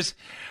crosshairs.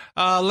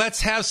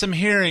 Let's have some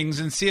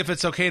hearings and see if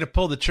it's okay to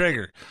pull the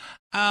trigger.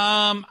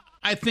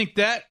 I think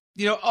that,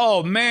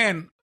 oh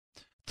man,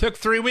 took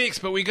 3 weeks,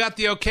 but we got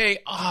the okay.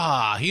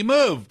 He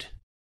moved.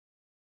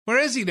 Where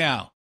is he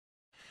now?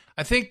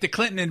 I think the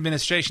Clinton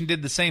administration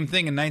did the same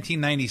thing in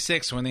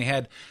 1996 when they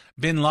had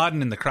bin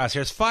Laden in the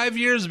crosshairs. 5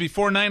 years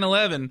before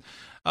 9/11,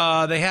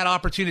 they had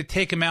opportunity to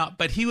take him out,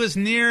 but he was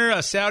near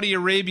a Saudi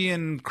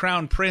Arabian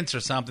crown prince or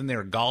something. They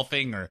were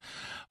golfing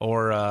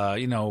or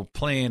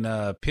playing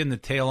pin the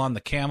tail on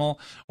the camel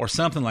or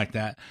something like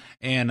that.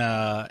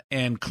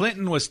 And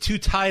Clinton was too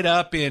tied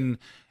up in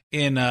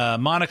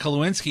Monica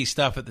Lewinsky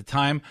stuff at the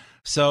time,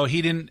 so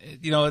he didn't.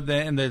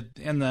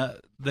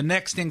 The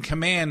next in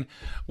command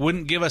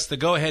wouldn't give us the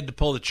go-ahead to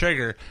pull the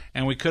trigger,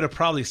 and we could have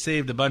probably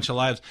saved a bunch of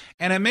lives.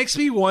 And it makes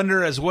me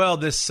wonder as well,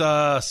 this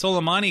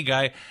Soleimani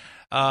guy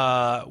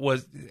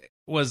was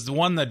the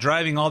one that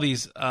driving all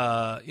these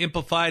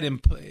amplified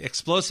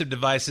explosive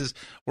devices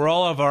where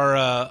all of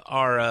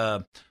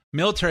our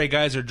military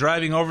guys are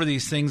driving over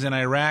these things in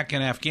Iraq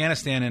and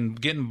Afghanistan and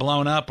getting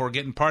blown up or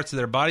getting parts of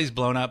their bodies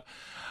blown up.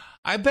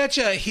 I bet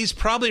you he's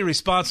probably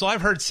responsible.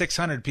 I've heard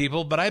 600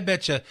 people, but I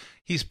bet you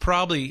he's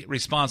probably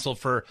responsible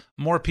for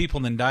more people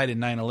than died in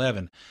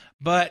 9/11.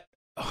 But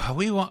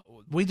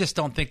we just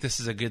don't think this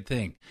is a good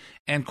thing.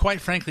 And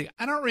quite frankly,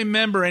 I don't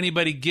remember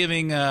anybody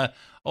giving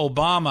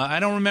Obama, I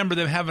don't remember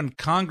them having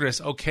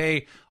Congress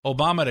okay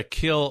Obama to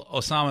kill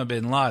Osama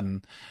bin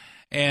Laden.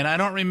 And I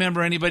don't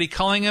remember anybody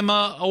calling him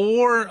a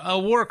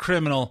war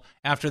criminal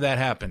after that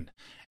happened.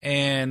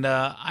 And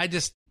I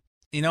just,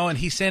 and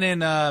he sent in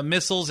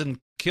missiles and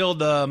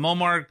killed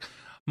Muammar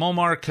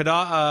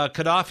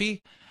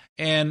Gaddafi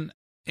and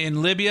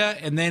in Libya,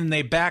 and then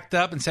they backed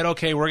up and said,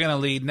 okay, we're going to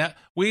lead. Now,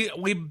 we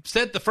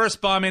sent the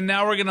first bomb in,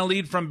 now we're going to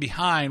lead from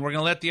behind. We're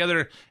going to let the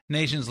other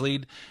nations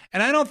lead.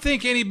 And I don't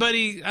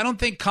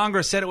think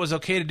Congress said it was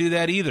okay to do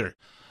that either.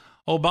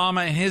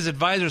 Obama and his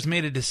advisors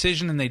made a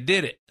decision, and they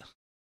did it.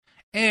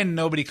 And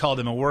nobody called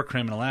him a war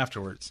criminal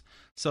afterwards.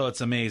 So it's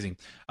amazing.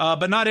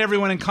 But not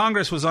everyone in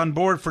Congress was on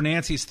board for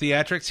Nancy's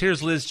theatrics.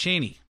 Here's Liz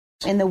Cheney.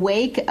 In the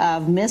wake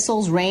of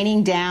missiles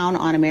raining down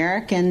on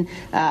American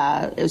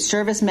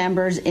service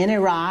members in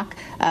Iraq,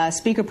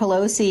 Speaker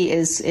Pelosi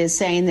is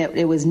saying that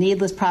it was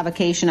needless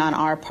provocation on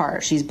our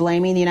part. She's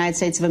blaming the United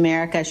States of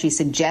America. She's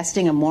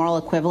suggesting a moral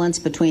equivalence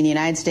between the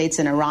United States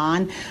and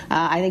Iran.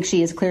 I think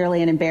she is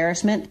clearly an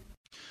embarrassment.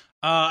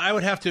 I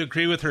would have to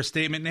agree with her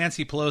statement.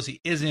 Nancy Pelosi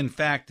is, in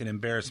fact, an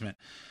embarrassment.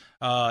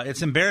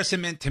 It's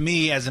embarrassment to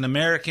me as an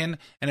American,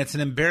 and it's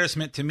an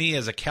embarrassment to me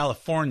as a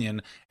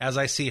Californian as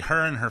I see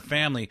her and her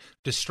family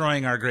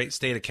destroying our great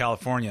state of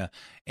California,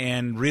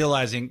 and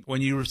realizing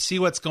when you see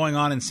what's going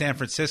on in San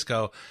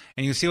Francisco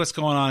and you see what's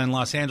going on in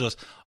Los Angeles,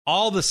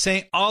 all the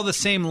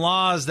same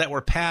laws that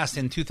were passed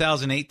in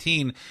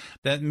 2018,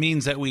 that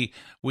means that we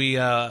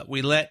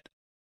let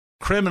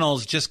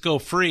criminals just go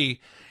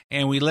free.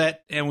 And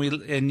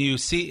you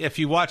see, if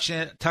you watch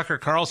Tucker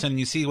Carlson,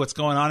 you see what's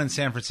going on in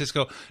San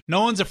Francisco.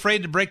 No one's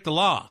afraid to break the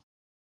law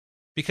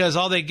because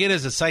all they get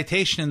is a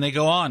citation and they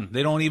go on.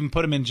 They don't even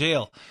put them in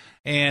jail,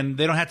 and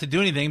they don't have to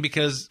do anything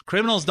because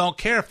criminals don't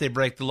care if they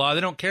break the law.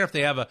 They don't care if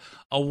they have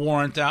a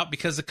warrant out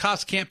because the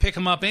cops can't pick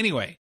them up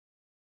anyway.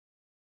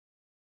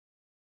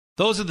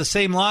 Those are the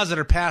same laws that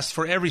are passed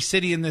for every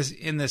city in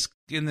this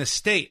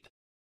state.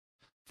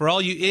 For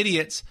all you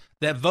idiots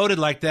that voted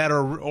like that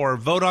or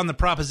vote on the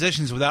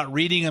propositions without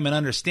reading them and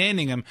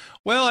understanding them,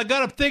 well, I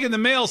got a thing in the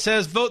mail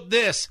says vote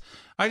this.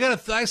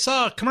 I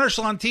saw a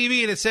commercial on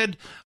TV and it said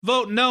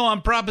vote no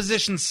on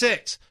Proposition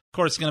 6. Of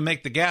course, it's going to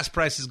make the gas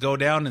prices go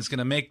down, and it's going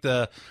to make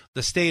the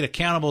state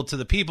accountable to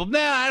the people. Nah,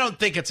 I don't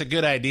think it's a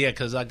good idea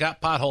because I got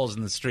potholes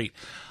in the street.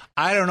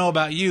 I don't know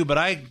about you, but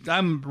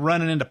I'm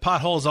running into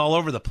potholes all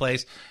over the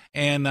place,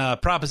 and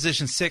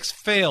Proposition 6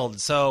 failed.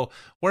 So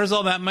where's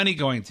all that money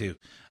going to?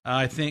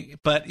 I think,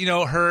 but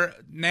her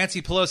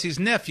Nancy Pelosi's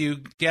nephew,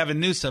 Gavin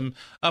Newsom,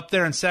 up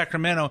there in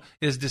Sacramento,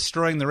 is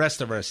destroying the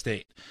rest of our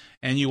state.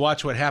 And you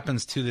watch what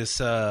happens to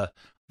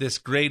this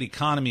great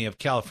economy of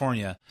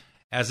California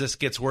as this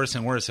gets worse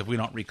and worse if we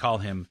don't recall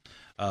him.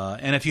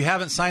 And if you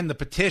haven't signed the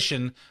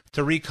petition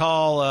to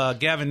recall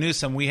Gavin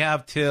Newsom, we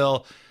have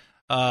till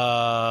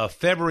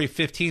February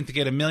 15th to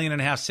get 1.5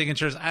 million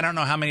signatures. I don't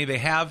know how many they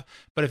have,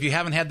 but if you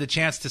haven't had the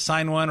chance to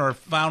sign one or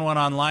found one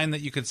online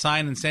that you could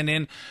sign and send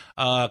in,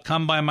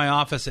 come by my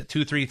office at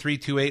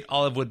 23328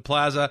 Olivewood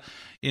Plaza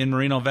in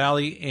Moreno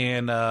Valley,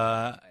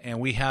 and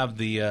we have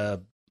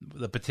the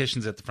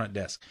petitions at the front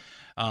desk,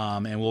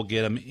 and we'll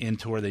get them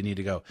into where they need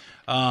to go.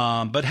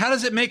 But how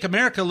does it make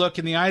America look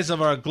in the eyes of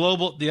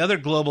the other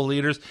global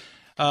leaders?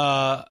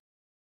 I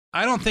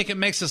don't think it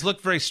makes us look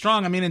very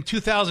strong. I mean, in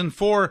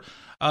 2004.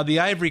 The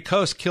Ivory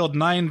Coast killed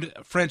 9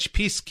 French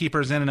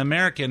peacekeepers and an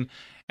American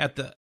at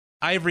the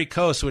Ivory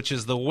Coast, which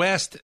is the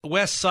west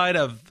side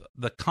of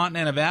the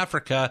continent of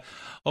Africa,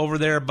 over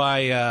there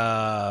by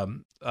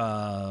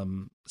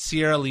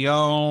Sierra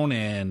Leone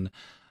and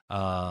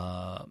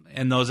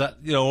those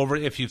over,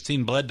 if you've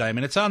seen Blood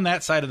Diamond, it's on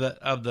that side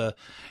of the.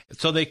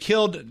 So they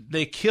killed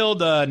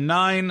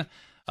 9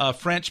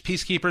 French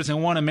peacekeepers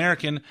and 1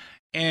 American,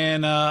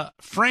 and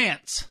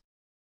France,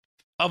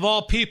 of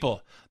all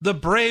people. The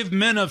brave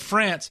men of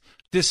France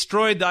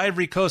destroyed the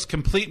Ivory Coast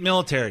complete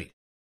military.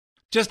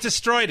 Just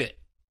destroyed it.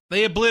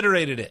 They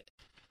obliterated it.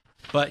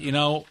 But,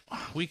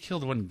 we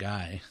killed 1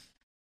 guy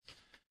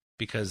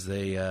because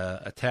they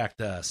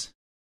attacked us.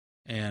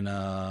 And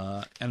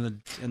the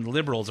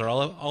liberals are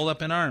all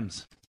up in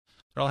arms.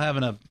 They're all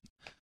having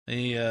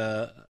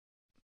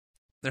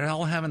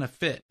a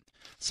fit.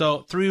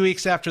 So 3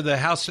 weeks after the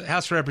House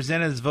of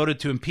Representatives voted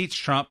to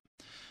impeach Trump,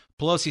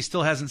 Pelosi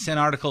still hasn't sent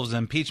articles of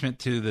impeachment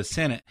to the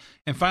Senate.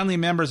 And finally,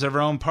 members of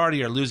her own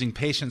party are losing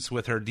patience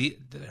with her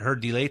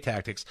delay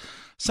tactics.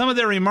 Some of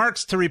their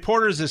remarks to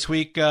reporters this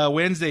week,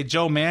 Wednesday,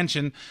 Joe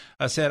Manchin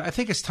said, I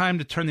think it's time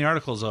to turn the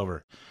articles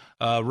over.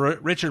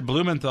 Richard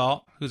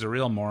Blumenthal, who's a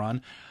real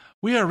moron,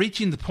 we are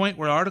reaching the point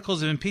where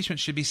articles of impeachment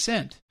should be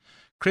sent.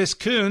 Chris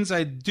Coons,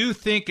 I do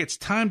think it's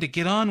time to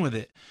get on with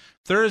it.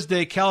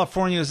 Thursday,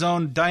 California's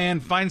own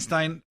Dianne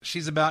Feinstein,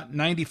 she's about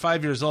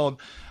 95 years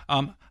old,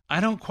 I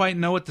don't quite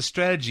know what the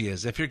strategy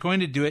is. If you're going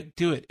to do it,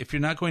 do it. If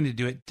you're not going to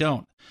do it,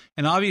 don't.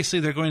 And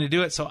obviously they're going to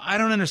do it, so I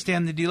don't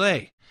understand the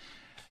delay.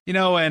 You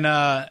know, and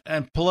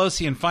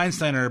Pelosi and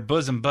Feinstein are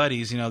bosom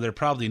buddies. You know, they're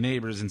probably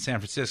neighbors in San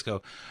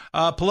Francisco.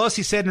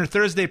 Pelosi said in her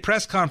Thursday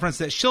press conference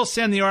that she'll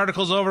send the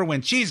articles over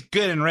when she's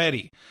good and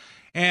ready,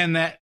 and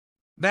that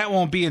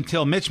won't be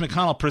until Mitch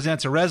McConnell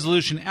presents a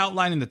resolution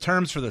outlining the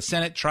terms for the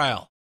Senate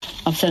trial.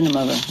 I'll send them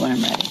over when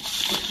I'm ready.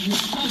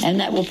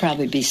 And that will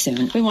probably be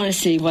soon. We want to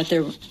see what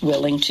they're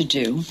willing to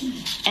do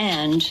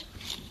and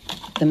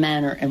the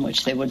manner in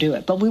which they will do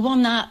it. But we will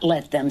not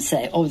let them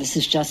say, oh, this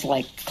is just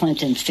like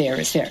Clinton, fair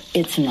is fair.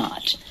 It's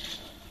not.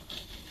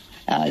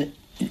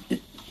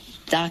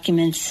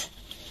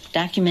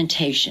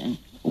 Documentation,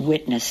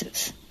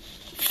 witnesses,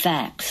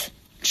 facts,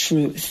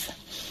 truth.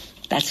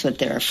 That's what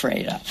they're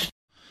afraid of.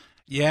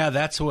 Yeah,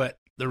 that's what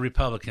the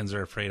Republicans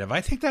are afraid of.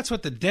 I think that's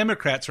what the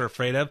Democrats are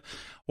afraid of,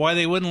 why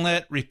they wouldn't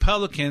let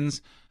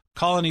Republicans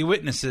call any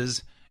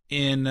witnesses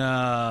in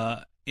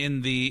the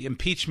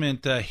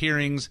impeachment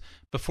hearings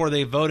before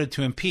they voted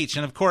to impeach.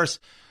 And, of course,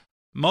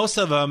 most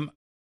of them,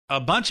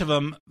 a bunch of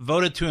them,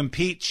 voted to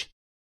impeach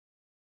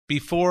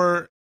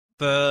before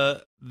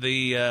the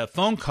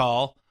phone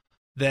call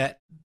that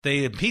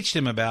they impeached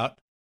him about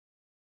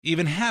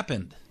even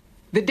happened.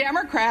 The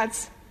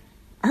Democrats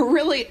are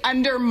really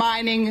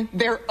undermining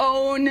their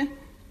own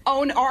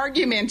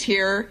argument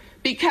here,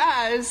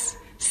 because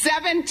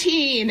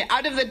 17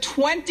 out of the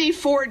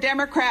 24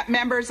 Democrat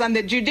members on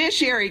the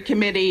Judiciary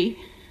Committee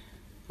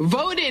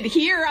voted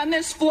here on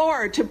this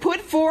floor to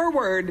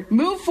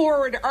move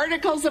forward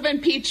articles of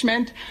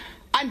impeachment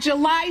on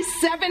July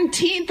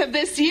 17th of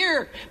this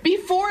year,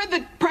 before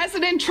the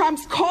President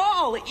Trump's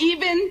call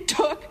even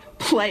took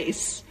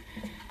place.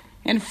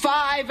 And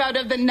 5 out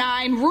of the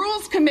 9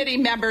 Rules Committee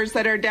members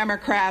that are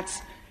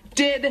Democrats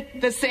did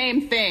the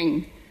same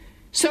thing.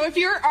 So if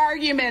your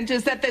argument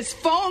is that this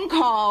phone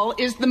call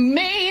is the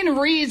main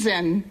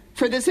reason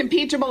for this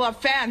impeachable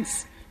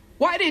offense,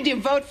 why did you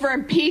vote for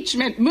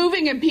impeachment,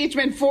 moving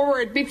impeachment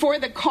forward before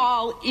the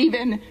call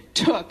even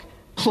took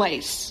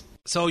place?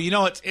 So, you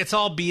know, it's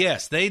all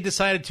BS. They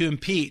decided to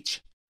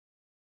impeach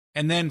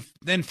and then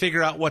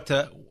figure out what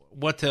the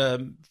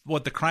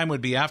crime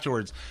would be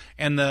afterwards.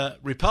 And the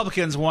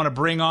Republicans want to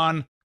bring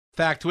on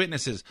fact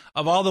witnesses.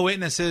 Of all the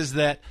witnesses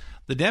that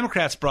the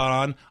Democrats brought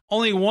on,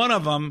 only one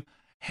of them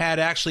had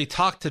actually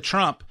talked to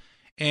Trump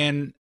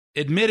and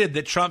admitted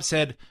that Trump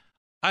said,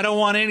 I don't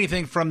want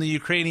anything from the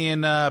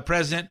Ukrainian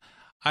president.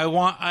 I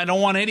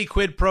don't want any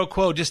quid pro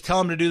quo. Just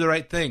tell him to do the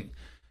right thing.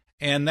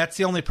 And that's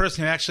the only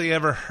person who actually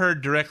ever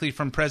heard directly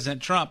from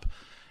President Trump.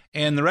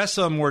 And the rest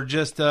of them were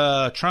just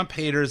Trump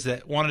haters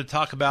that wanted to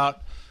talk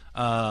about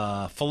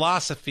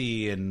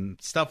philosophy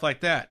and stuff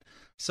like that.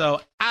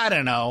 So I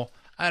don't know.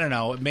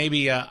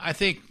 Maybe I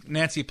think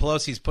Nancy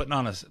Pelosi's putting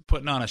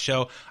on a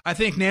show. I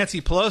think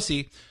Nancy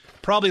Pelosi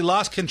probably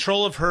lost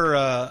control of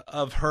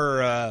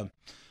her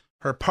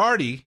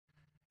party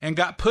and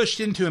got pushed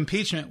into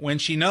impeachment when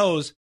she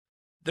knows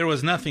there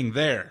was nothing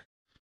there.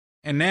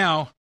 And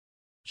now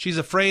she's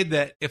afraid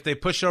that if they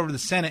push over the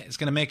Senate, it's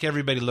going to make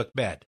everybody look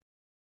bad.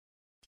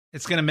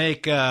 It's going to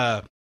make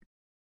it's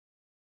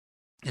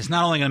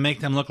not only going to make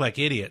them look like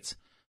idiots,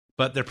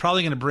 but they're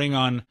probably going to bring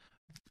on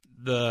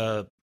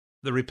the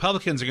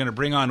Republicans are going to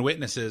bring on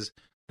witnesses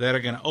that are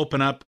going to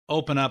open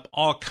up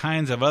all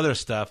kinds of other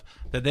stuff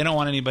that they don't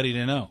want anybody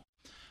to know.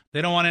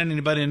 They don't want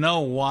anybody to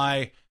know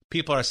why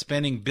people are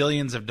spending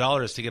billions of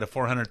dollars to get a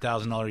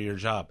 $400,000 a year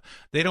job.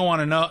 They don't want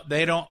to know.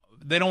 They don't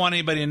want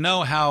anybody to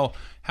know how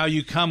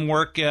you come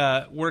work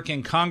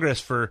in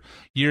Congress for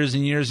years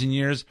and years and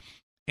years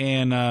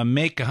and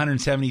make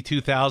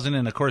 $172,000.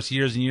 And of course,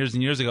 years and years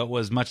and years ago, it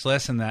was much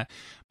less than that.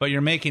 But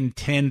you're making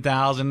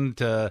 $10,000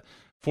 to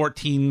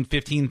 $14,000,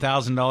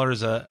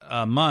 $15,000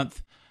 a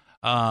month.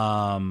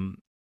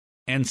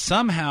 And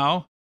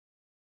somehow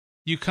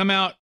you come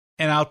out,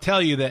 and I'll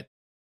tell you that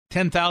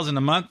 $10,000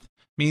 a month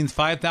means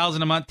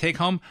 $5,000 a month take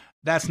home.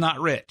 That's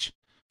not rich.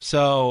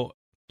 So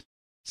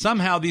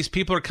somehow these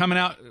people are coming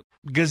out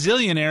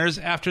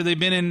gazillionaires after they've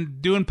been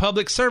doing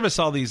public service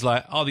all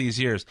these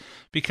years,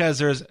 because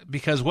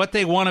what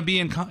they want to be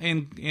in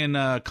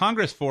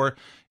Congress for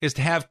is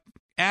to have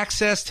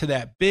access to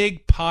that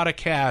big pot of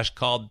cash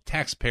called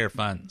taxpayer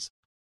funds.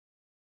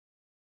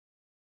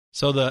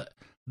 So the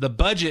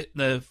budget,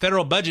 the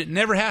federal budget,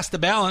 never has to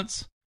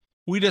balance.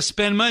 We just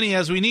spend money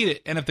as we need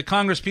it. And if the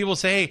Congress people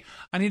say, hey,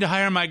 I need to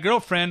hire my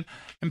girlfriend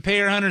and pay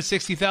her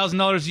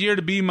 $160,000 a year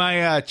to be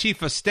my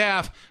chief of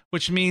staff,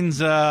 which means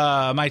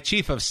my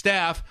chief of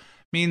staff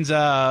means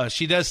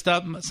she does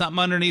something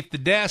underneath the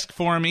desk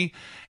for me.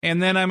 And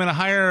then I'm going to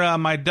hire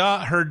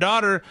her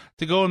daughter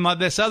to go in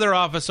this other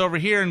office over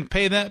here and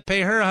pay her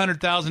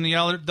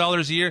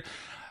 $100,000 a year.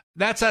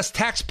 That's us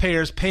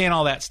taxpayers paying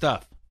all that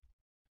stuff.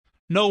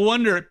 No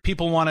wonder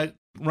people want to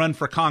run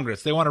for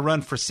Congress. They want to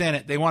run for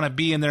Senate. They want to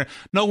be in there.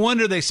 No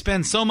wonder they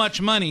spend so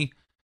much money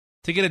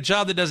to get a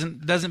job that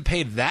doesn't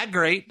pay that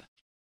great.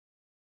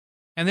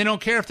 And they don't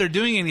care if they're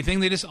doing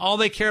anything. All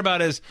they care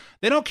about is,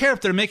 they don't care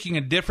if they're making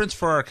a difference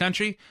for our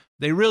country.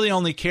 They really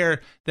only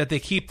care that they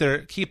keep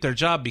their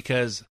job,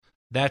 because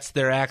that's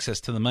their access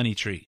to the money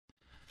tree.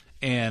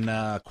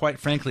 And quite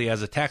frankly,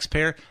 as a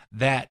taxpayer,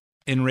 that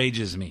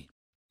enrages me.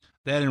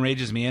 That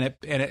enrages me, and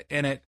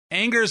it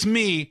angers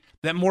me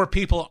that more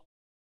people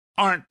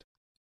aren't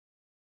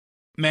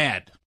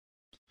mad.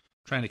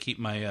 Trying to keep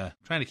my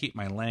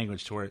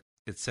language to where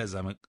it says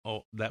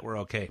that we're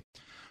okay.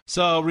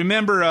 So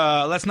remember,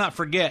 let's not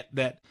forget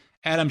that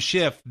Adam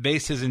Schiff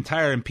based his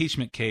entire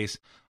impeachment case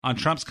on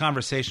Trump's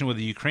conversation with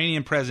the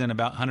Ukrainian president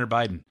about Hunter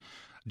Biden,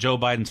 Joe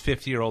Biden's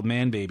 50-year-old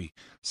man baby.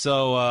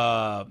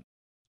 So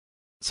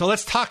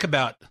let's talk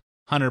about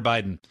Hunter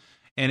Biden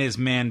and his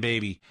man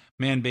baby,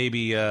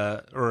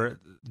 or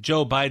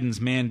Joe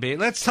Biden's man baby.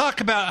 Let's talk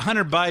about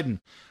Hunter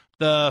Biden,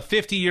 the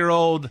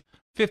 50-year-old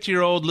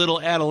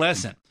little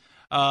adolescent.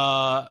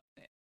 The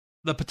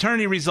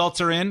paternity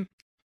results are in,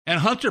 and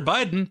Hunter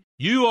Biden,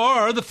 you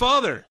are the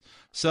father.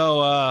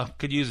 So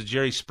could use a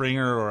Jerry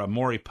Springer or a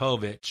Maury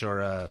Povich or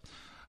a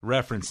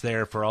reference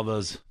there for all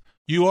those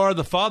you are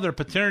the father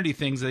paternity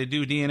things they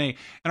do DNA.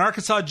 An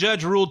Arkansas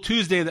judge ruled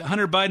Tuesday that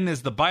Hunter Biden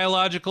is the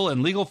biological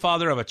and legal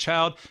father of a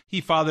child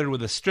he fathered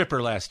with a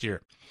stripper last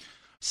year.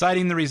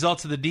 Citing the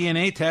results of the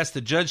DNA test,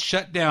 the judge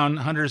shut down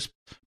Hunter's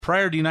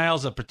prior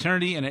denials of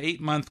paternity in an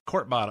 8-month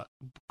court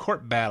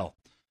battle.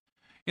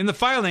 In the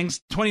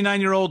filings,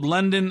 29-year-old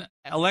London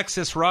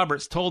Alexis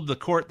Roberts told the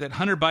court that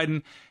Hunter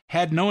Biden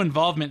had no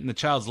involvement in the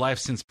child's life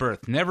since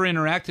birth, never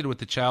interacted with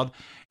the child,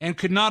 and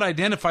could not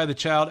identify the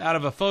child out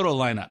of a photo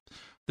lineup.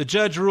 The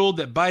judge ruled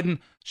that Biden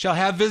shall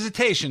have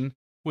visitation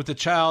with the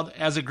child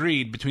as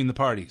agreed between the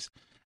parties.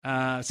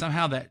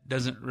 Somehow that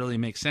doesn't really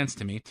make sense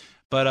to me,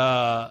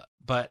 but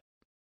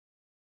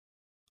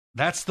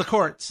that's the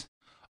courts.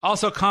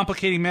 Also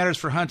complicating matters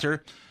for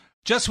Hunter,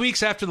 just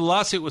weeks after the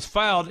lawsuit was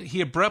filed,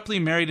 he abruptly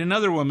married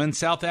another woman,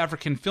 South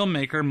African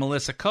filmmaker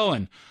Melissa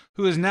Cohen,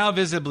 who is now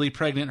visibly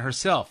pregnant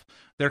herself.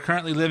 They're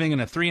currently living in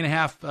a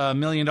 $3.5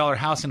 million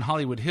house in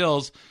Hollywood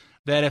Hills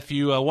that if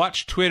you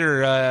watch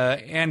Twitter,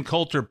 Ann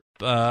Coulter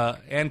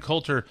blasted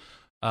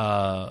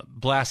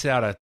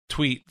out a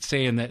tweet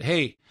saying that,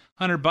 hey,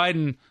 Hunter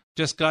Biden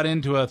just got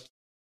into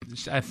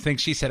I think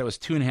she said it was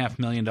 $2.5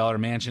 million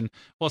mansion.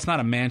 Well, it's not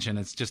a mansion.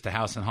 It's just a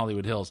house in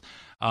Hollywood Hills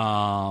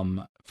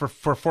for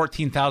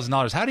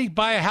 $14,000. How do you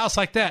buy a house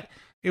like that?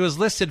 It was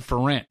listed for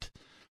rent.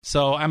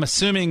 So I'm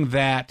assuming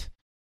that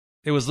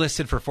it was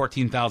listed for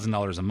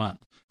 $14,000 a month,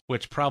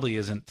 which probably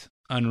isn't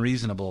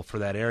unreasonable for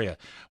that area.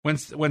 When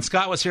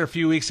Scott was here a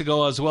few weeks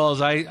ago, as well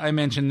as I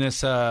mentioned this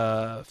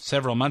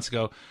several months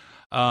ago,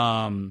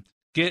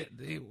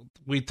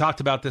 we talked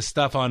about this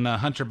stuff on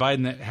Hunter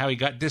Biden, how he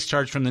got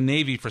discharged from the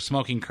Navy for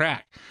smoking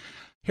crack.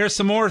 Here's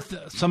some more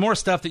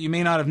stuff that you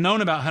may not have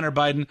known about Hunter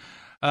Biden.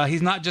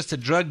 He's not just a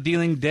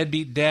drug-dealing,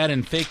 deadbeat dad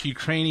and fake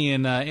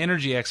Ukrainian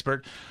energy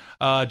expert.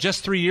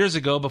 Just 3 years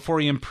ago,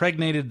 before he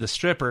impregnated the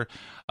stripper,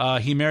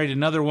 he married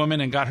another woman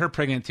and got her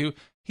pregnant too.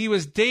 He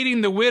was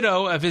dating the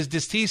widow of his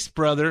deceased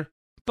brother,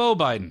 Beau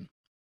Biden.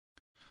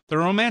 The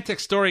romantic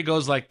story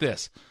goes like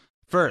this.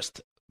 First,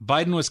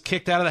 Biden was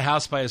kicked out of the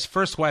house by his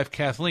first wife,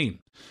 Kathleen.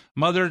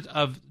 Mother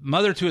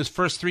to his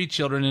first 3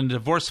 children in a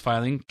divorce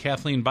filing,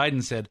 Kathleen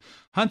Biden said,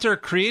 Hunter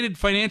created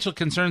financial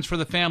concerns for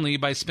the family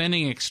by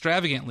spending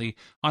extravagantly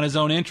on his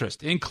own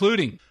interest,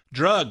 including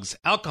drugs,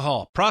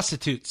 alcohol,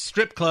 prostitutes,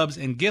 strip clubs,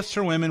 and gifts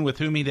for women with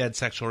whom he'd had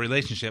sexual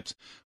relationships,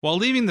 while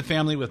leaving the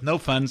family with no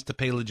funds to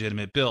pay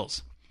legitimate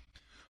bills.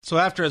 So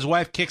after his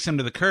wife kicks him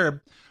to the curb,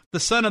 the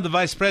son of the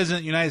Vice President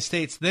of the United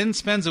States then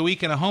spends a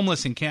week in a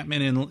homeless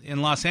encampment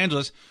in Los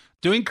Angeles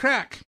doing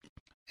crack,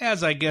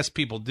 as I guess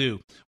people do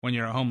when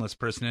you're a homeless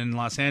person in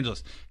Los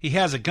Angeles. He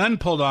has a gun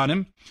pulled on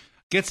him,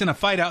 gets in a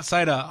fight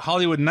outside a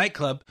Hollywood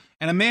nightclub,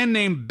 and a man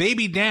named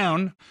Baby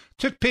Down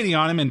took pity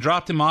on him and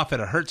dropped him off at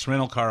a Hertz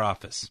rental car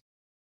office.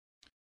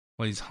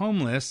 Well, he's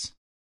homeless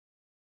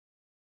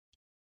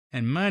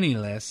and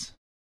moneyless.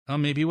 Oh,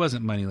 maybe he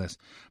wasn't moneyless.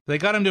 But they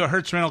got him to a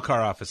Hertz rental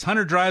car office.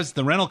 Hunter drives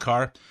the rental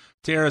car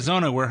to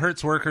Arizona, where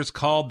Hertz workers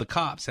called the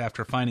cops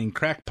after finding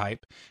crack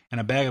pipe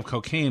and a bag of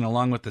cocaine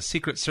along with the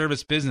Secret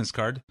Service business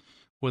card.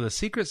 With a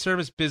Secret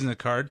Service business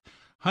card,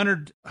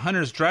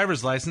 Hunter's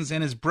driver's license,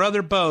 and his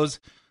brother Beau's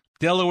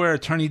Delaware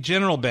Attorney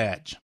General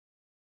badge.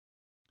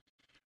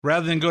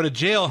 Rather than go to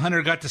jail,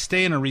 Hunter got to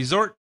stay in a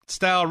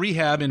resort-style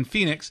rehab in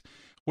Phoenix,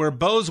 where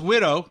Beau's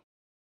widow,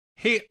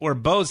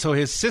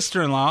 his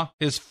sister-in-law,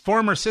 his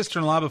former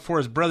sister-in-law before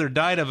his brother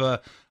died of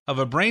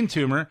a brain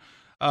tumor,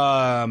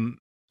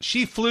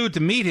 she flew to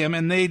meet him,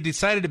 and they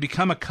decided to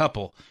become a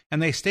couple,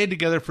 and they stayed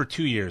together for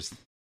 2 years.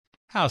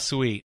 How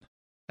sweet.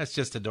 That's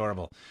just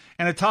adorable.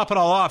 And to top it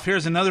all off,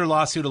 here's another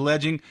lawsuit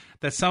alleging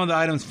that some of the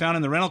items found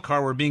in the rental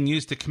car were being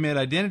used to commit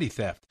identity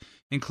theft,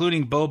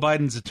 including Beau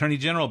Biden's Attorney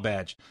General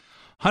badge.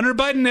 Hunter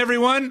Biden,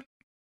 everyone!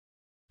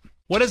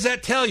 What does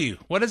that tell you?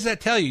 What does that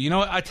tell you? You know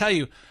what? I tell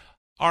you,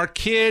 our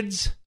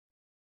kids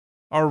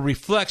are a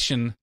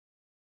reflection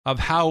of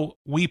how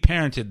we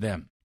parented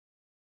them.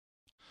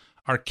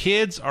 Our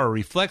kids are a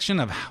reflection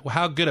of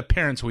how good of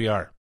parents we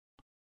are.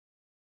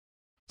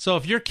 So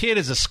if your kid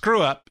is a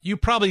screw-up, you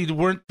probably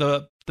weren't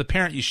the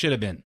parent you should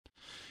have been.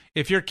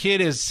 if your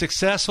kid is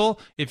successful,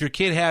 if your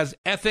kid has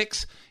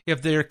ethics,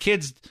 if their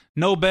kids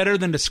know better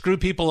than to screw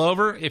people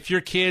over, if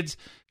your kids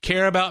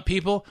care about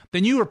people,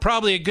 then you are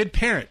probably a good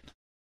parent.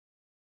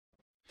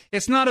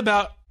 It's not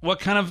about what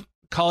kind of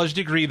college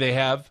degree they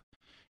have,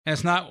 and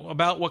it's not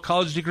about what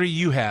college degree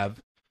you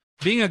have.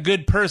 Being a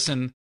good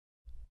person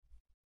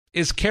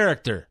is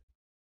character.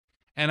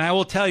 And I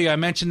will tell you, I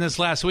mentioned this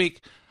last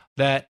week,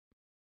 that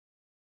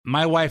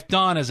my wife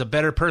Dawn is a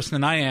better person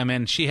than I am,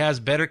 and she has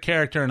better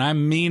character, and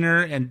I'm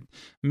meaner and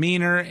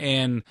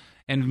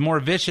more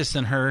vicious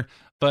than her.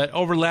 But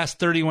over the last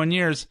 31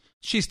 years,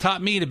 she's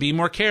taught me to be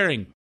more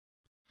caring,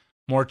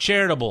 more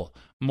charitable,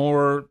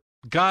 more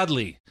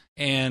godly,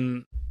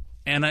 and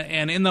in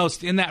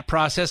that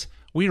process,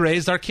 we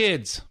raised our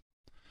kids,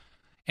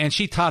 and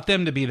she taught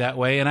them to be that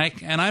way.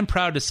 And I'm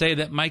proud to say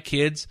that my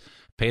kids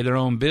pay their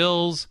own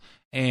bills.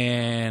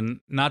 And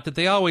not that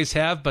they always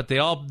have, but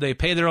they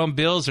pay their own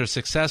bills. They're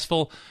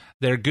successful.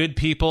 They're good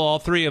people, all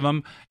three of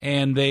them,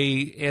 and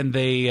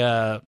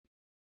they're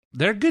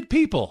good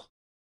people.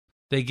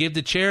 They give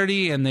to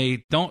charity and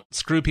they don't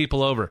screw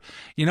people over.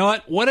 You know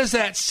what? What does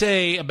that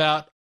say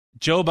about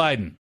Joe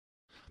Biden?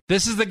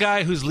 This is the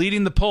guy who's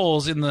leading the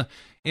polls in the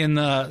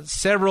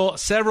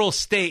several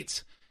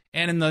states.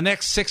 And in the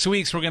next 6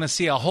 weeks, we're going to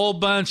see a whole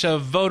bunch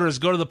of voters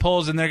go to the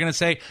polls, and they're going to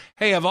say,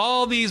 "Hey, of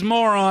all these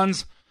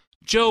morons,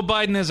 Joe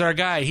Biden is our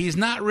guy. He's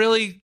not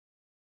really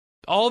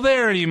all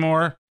there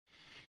anymore.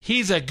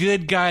 He's a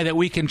good guy that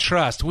we can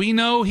trust. We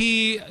know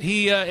he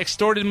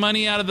extorted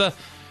money out of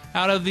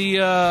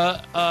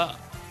the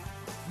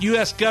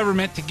U.S.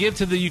 government to give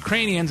to the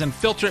Ukrainians and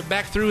filter it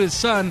back through his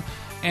son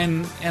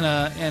and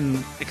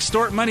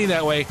extort money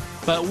that way.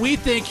 But we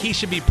think he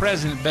should be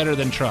president better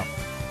than Trump."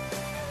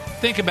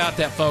 Think about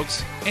that,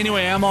 folks.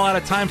 Anyway, I'm all out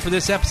of time for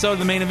this episode of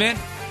The Main Event.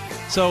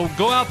 So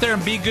go out there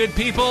and be good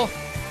people.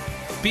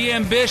 Be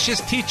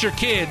ambitious, teach your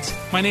kids.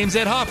 My name's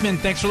Ed Hoffman.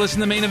 Thanks for listening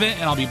to The Main Event,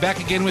 and I'll be back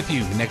again with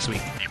you next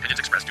week. The opinions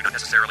expressed do not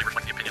necessarily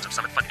reflect the opinions of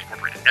Summit Funding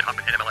Incorporated. Ed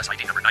Hoffman, NMLS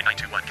ID number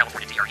 9921,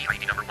 California DRE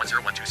ID number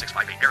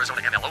 1012658,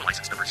 Arizona MLO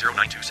license number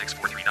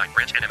 0926439,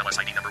 branch NMLS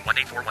ID number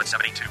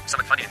 1841782,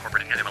 Summit Funding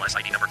Incorporated, NMLS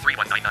ID number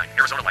 3199,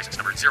 Arizona license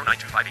number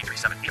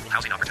 0925837, Equal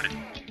Housing Opportunity.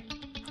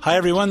 Hi,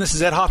 everyone. This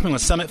is Ed Hoffman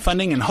with Summit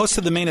Funding and host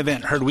of The Main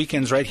Event, heard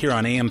weekends right here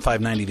on AM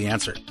 590 The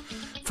Answer.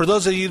 For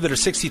those of you that are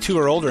 62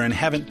 or older and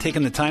haven't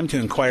taken the time to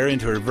inquire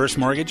into a reverse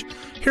mortgage,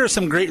 here are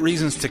some great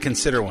reasons to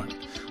consider one.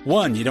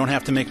 1, you don't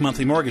have to make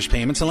monthly mortgage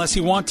payments unless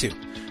you want to.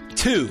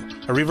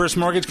 2, a reverse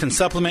mortgage can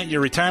supplement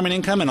your retirement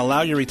income and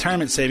allow your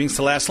retirement savings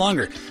to last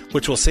longer,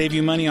 which will save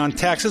you money on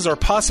taxes or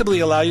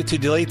possibly allow you to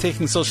delay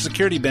taking Social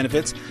Security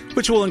benefits,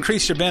 which will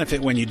increase your benefit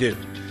when you do.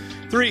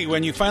 3,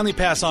 when you finally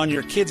pass on,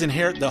 your kids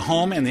inherit the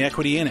home and the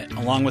equity in it,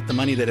 along with the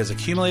money that is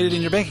accumulated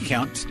in your bank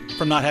accounts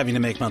from not having to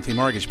make monthly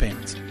mortgage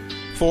payments.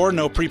 4,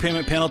 no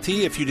prepayment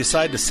penalty if you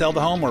decide to sell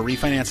the home or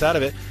refinance out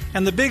of it.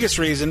 And the biggest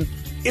reason,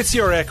 it's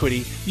your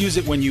equity. Use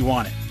it when you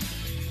want it.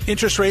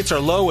 Interest rates are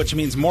low, which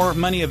means more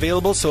money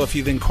available, so if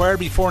you've inquired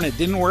before and it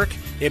didn't work,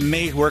 it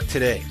may work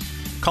today.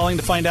 Calling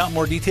to find out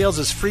more details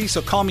is free,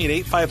 so call me at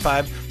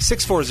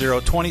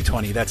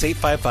 855-640-2020. That's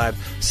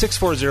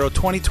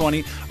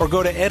 855-640-2020, or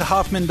go to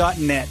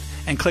edhoffman.net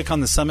and click on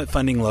the Summit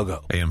Funding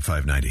logo. AM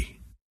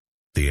 590,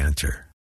 The Answer.